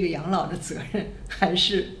这个养老的责任还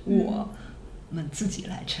是我们自己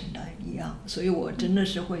来承担一样。所以我真的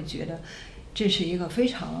是会觉得这是一个非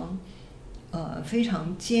常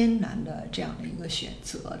艰难的这样的一个选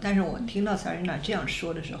择。但是我听到萨瑞娜这样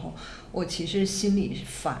说的时候，我其实心里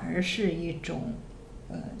反而是一种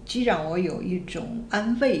既让我有一种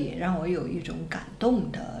安慰，也让我有一种感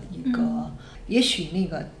动的一个，也许那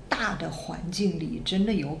个大的环境里真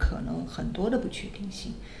的有可能很多的不确定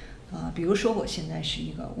性，比如说我现在是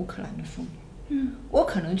一个乌克兰的妇女，我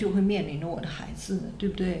可能就会面临着我的孩子，对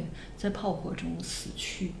不对，在炮火中死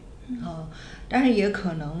去，但是也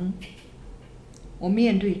可能我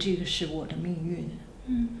面对这个是我的命运，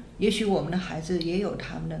也许我们的孩子也有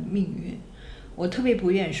他们的命运，我特别不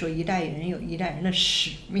愿意说一代人有一代人的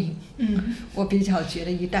使命，我比较觉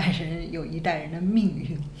得一代人有一代人的命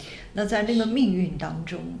运。那在那个命运当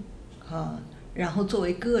中，然后作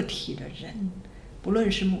为个体的人，不论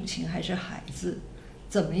是母亲还是孩子，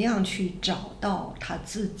怎么样去找到他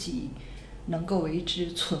自己能够为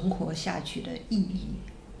之存活下去的意义？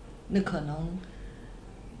那可能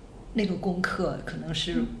那个功课可能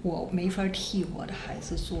是我没法替我的孩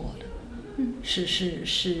子做的。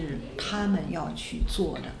是他们要去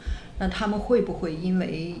做的。那他们会不会因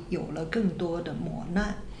为有了更多的磨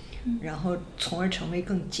难，然后从而成为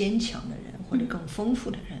更坚强的人或者更丰富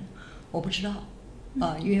的人？我不知道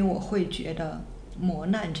因为我会觉得磨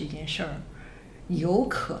难这件事儿有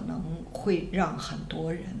可能会让很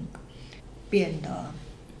多人变得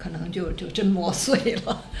可能就真磨碎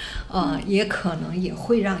了也可能也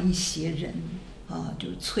会让一些人就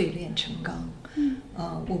淬炼成钢。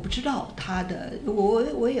我不知道他的，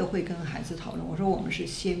我也会跟孩子讨论。我说我们是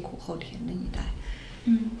先苦后甜的一代，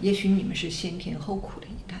也许你们是先甜后苦的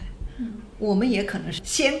一代，我们也可能是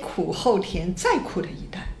先苦后甜再苦的一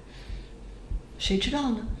代，谁知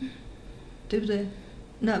道呢？对不对？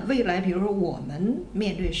那未来，比如说我们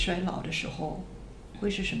面对衰老的时候，会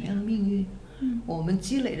是什么样的命运？我们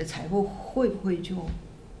积累的财富会不会就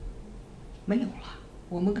没有了？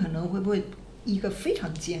我们可能会不会一个非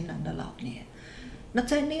常艰难的老年？那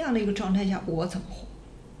在那样的一个状态下，我怎么活？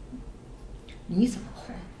你怎么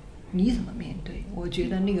活？你怎么面对？我觉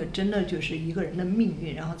得那个真的就是一个人的命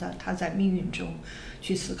运，然后他在命运中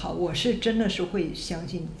去思考。我是真的是会相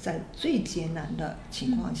信，在最艰难的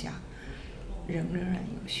情况下，仍然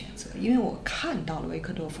有选择，因为我看到了维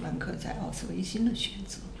克多·弗兰克在奥斯维辛的选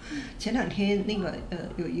择。前两天那个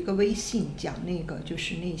有一个微信讲那个就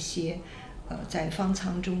是那些。在方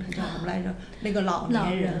舱中，他叫什么来着？那个老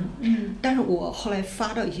年人。但是我后来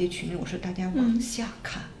发到一些群里，我说大家往下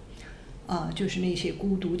看，就是那些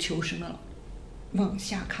孤独求生的，往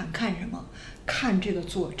下看，看什么？看这个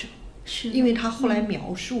作者，因为他后来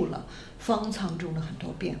描述了方舱中的很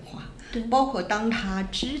多变化，包括当他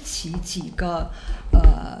支起几个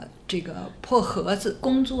这个破盒子，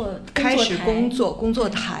开始工作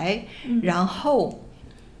台，然后。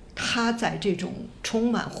他在这种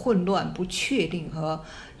充满混乱、不确定和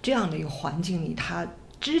这样的一个环境里，他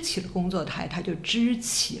支起了工作台，他就支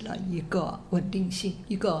起了一个稳定性，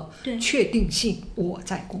一个确定性。我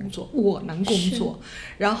在工作，我能工作，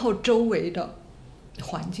然后周围的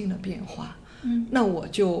环境的变化，那我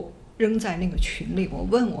就扔在那个群里，我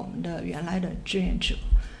问我们的原来的志愿者，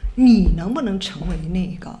你能不能成为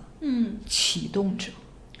那个启动者？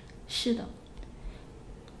是的。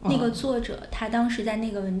那个作者他当时在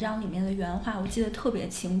那个文章里面的原话我记得特别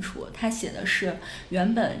清楚，他写的是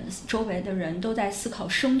原本周围的人都在思考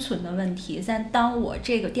生存的问题，但当我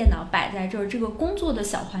这个电脑摆在这儿，这个工作的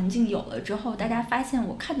小环境有了之后，大家发现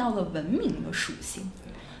我看到了文明的属性，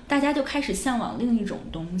大家就开始向往另一种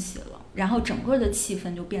东西了，然后整个的气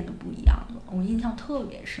氛就变得不一样了，我印象特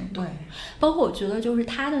别深刻。包括我觉得就是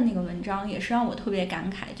他的那个文章也是让我特别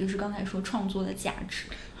感慨，就是刚才说创作的价值。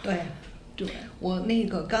对，我那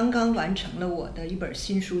个刚刚完成了我的一本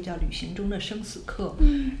新书，叫《旅行中的生死课》，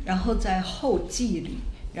然后在后记里，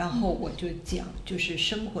然后我就讲，就是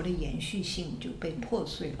生活的延续性就被破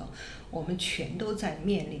碎了，我们全都在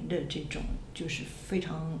面临着这种就是非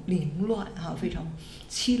常凌乱非常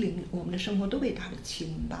七零，我们的生活都被打得七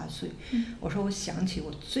零八碎。我说我想起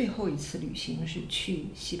我最后一次旅行是去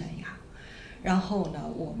西班牙。然后呢，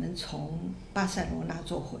我们从巴塞罗那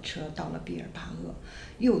坐火车到了比尔巴鄂，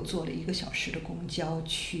又坐了1个小时的公交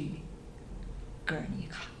去格尔尼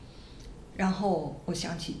卡。然后我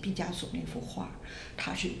想起毕加索那幅画，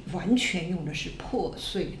他是完全用的是破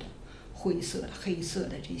碎的灰色的、黑色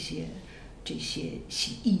的这些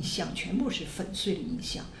意象，全部是粉碎的意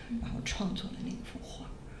象，然后创作了那幅画。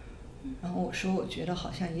然后我说我觉得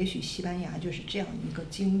好像也许西班牙就是这样一个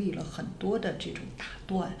经历了很多的这种打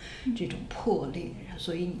断，这种破裂，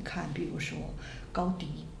所以你看比如说高迪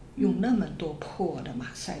用那么多破的马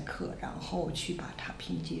赛克，然后去把它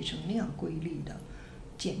拼接成那样瑰丽的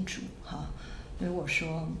建筑所以我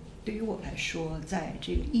说对于我来说，在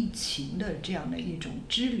这个疫情的这样的一种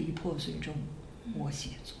支离破碎中，我写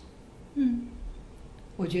作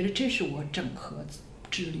我觉得这是我整合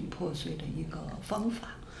支离破碎的一个方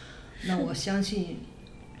法。那我相信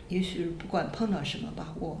也许不管碰到什么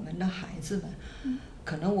吧，我们的孩子们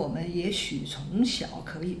可能我们也许从小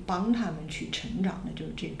可以帮他们去成长的就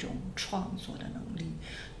是这种创作的能力，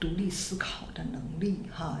独立思考的能力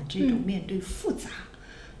这种面对复杂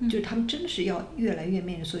就他们真是要越来越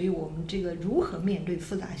面对，所以我们这个如何面对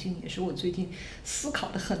复杂性也是我最近思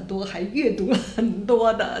考的很多，还阅读了很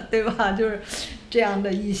多的，对吧？就是这样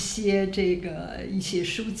的一些一些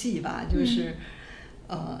书籍吧，就是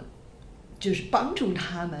就是帮助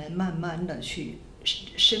他们慢慢的去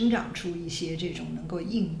生长出一些这种能够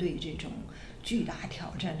应对这种巨大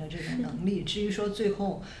挑战的这种能力。至于说最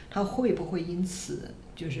后他会不会因此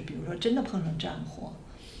就是比如说真的碰上战火，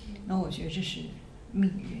那我觉得这是命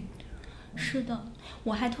运。是的，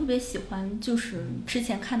我还特别喜欢，就是之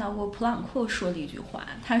前看到过普朗克说的一句话，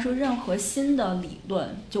他说任何新的理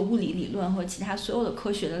论，就物理理论和其他所有的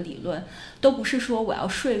科学的理论，都不是说我要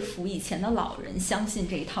说服以前的老人相信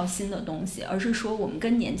这一套新的东西，而是说我们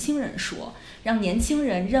跟年轻人说，让年轻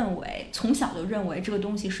人认为，从小就认为这个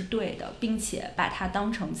东西是对的，并且把它当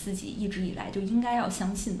成自己一直以来就应该要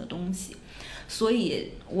相信的东西。所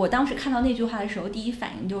以我当时看到那句话的时候，第一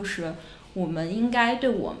反应就是我们应该对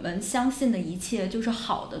我们相信的一切就是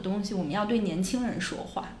好的东西，我们要对年轻人说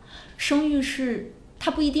话。生育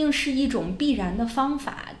它不一定是一种必然的方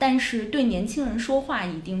法，但是对年轻人说话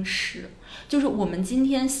一定是。就是我们今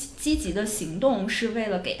天积极的行动是为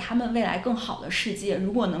了给他们未来更好的世界，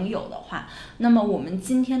如果能有的话，那么我们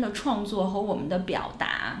今天的创作和我们的表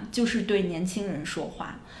达就是对年轻人说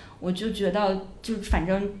话。我就觉得，就反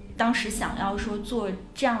正当时想要说做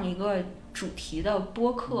这样一个主题的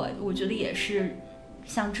播客，我觉得也是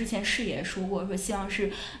像之前视野说过，说希望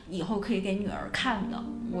是以后可以给女儿看的。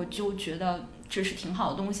我就觉得这是挺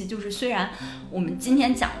好的东西，就是虽然我们今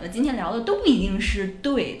天讲的、今天聊的都不一定是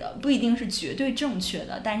对的，不一定是绝对正确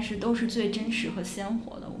的，但是都是最真实和鲜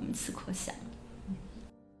活的，我们此刻想的。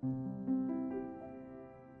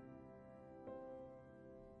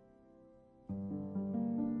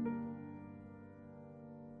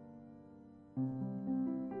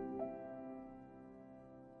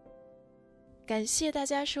感谢大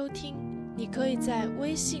家收听，你可以在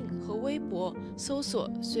微信和微博搜索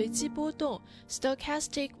随机波动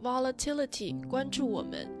Stochastic Volatility 关注我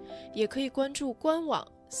们，也可以关注官网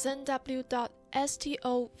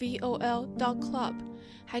www.stovol.club，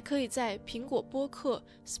 还可以在苹果播客、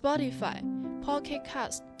Spotify、Pocket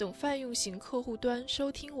Cast 等泛用型客户端收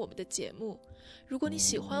听我们的节目。如果你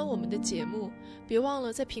喜欢我们的节目，别忘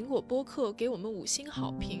了在苹果播客给我们5星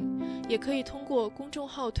好评，也可以通过公众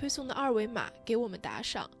号推送的2维码给我们打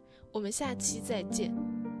赏。我们下期再见。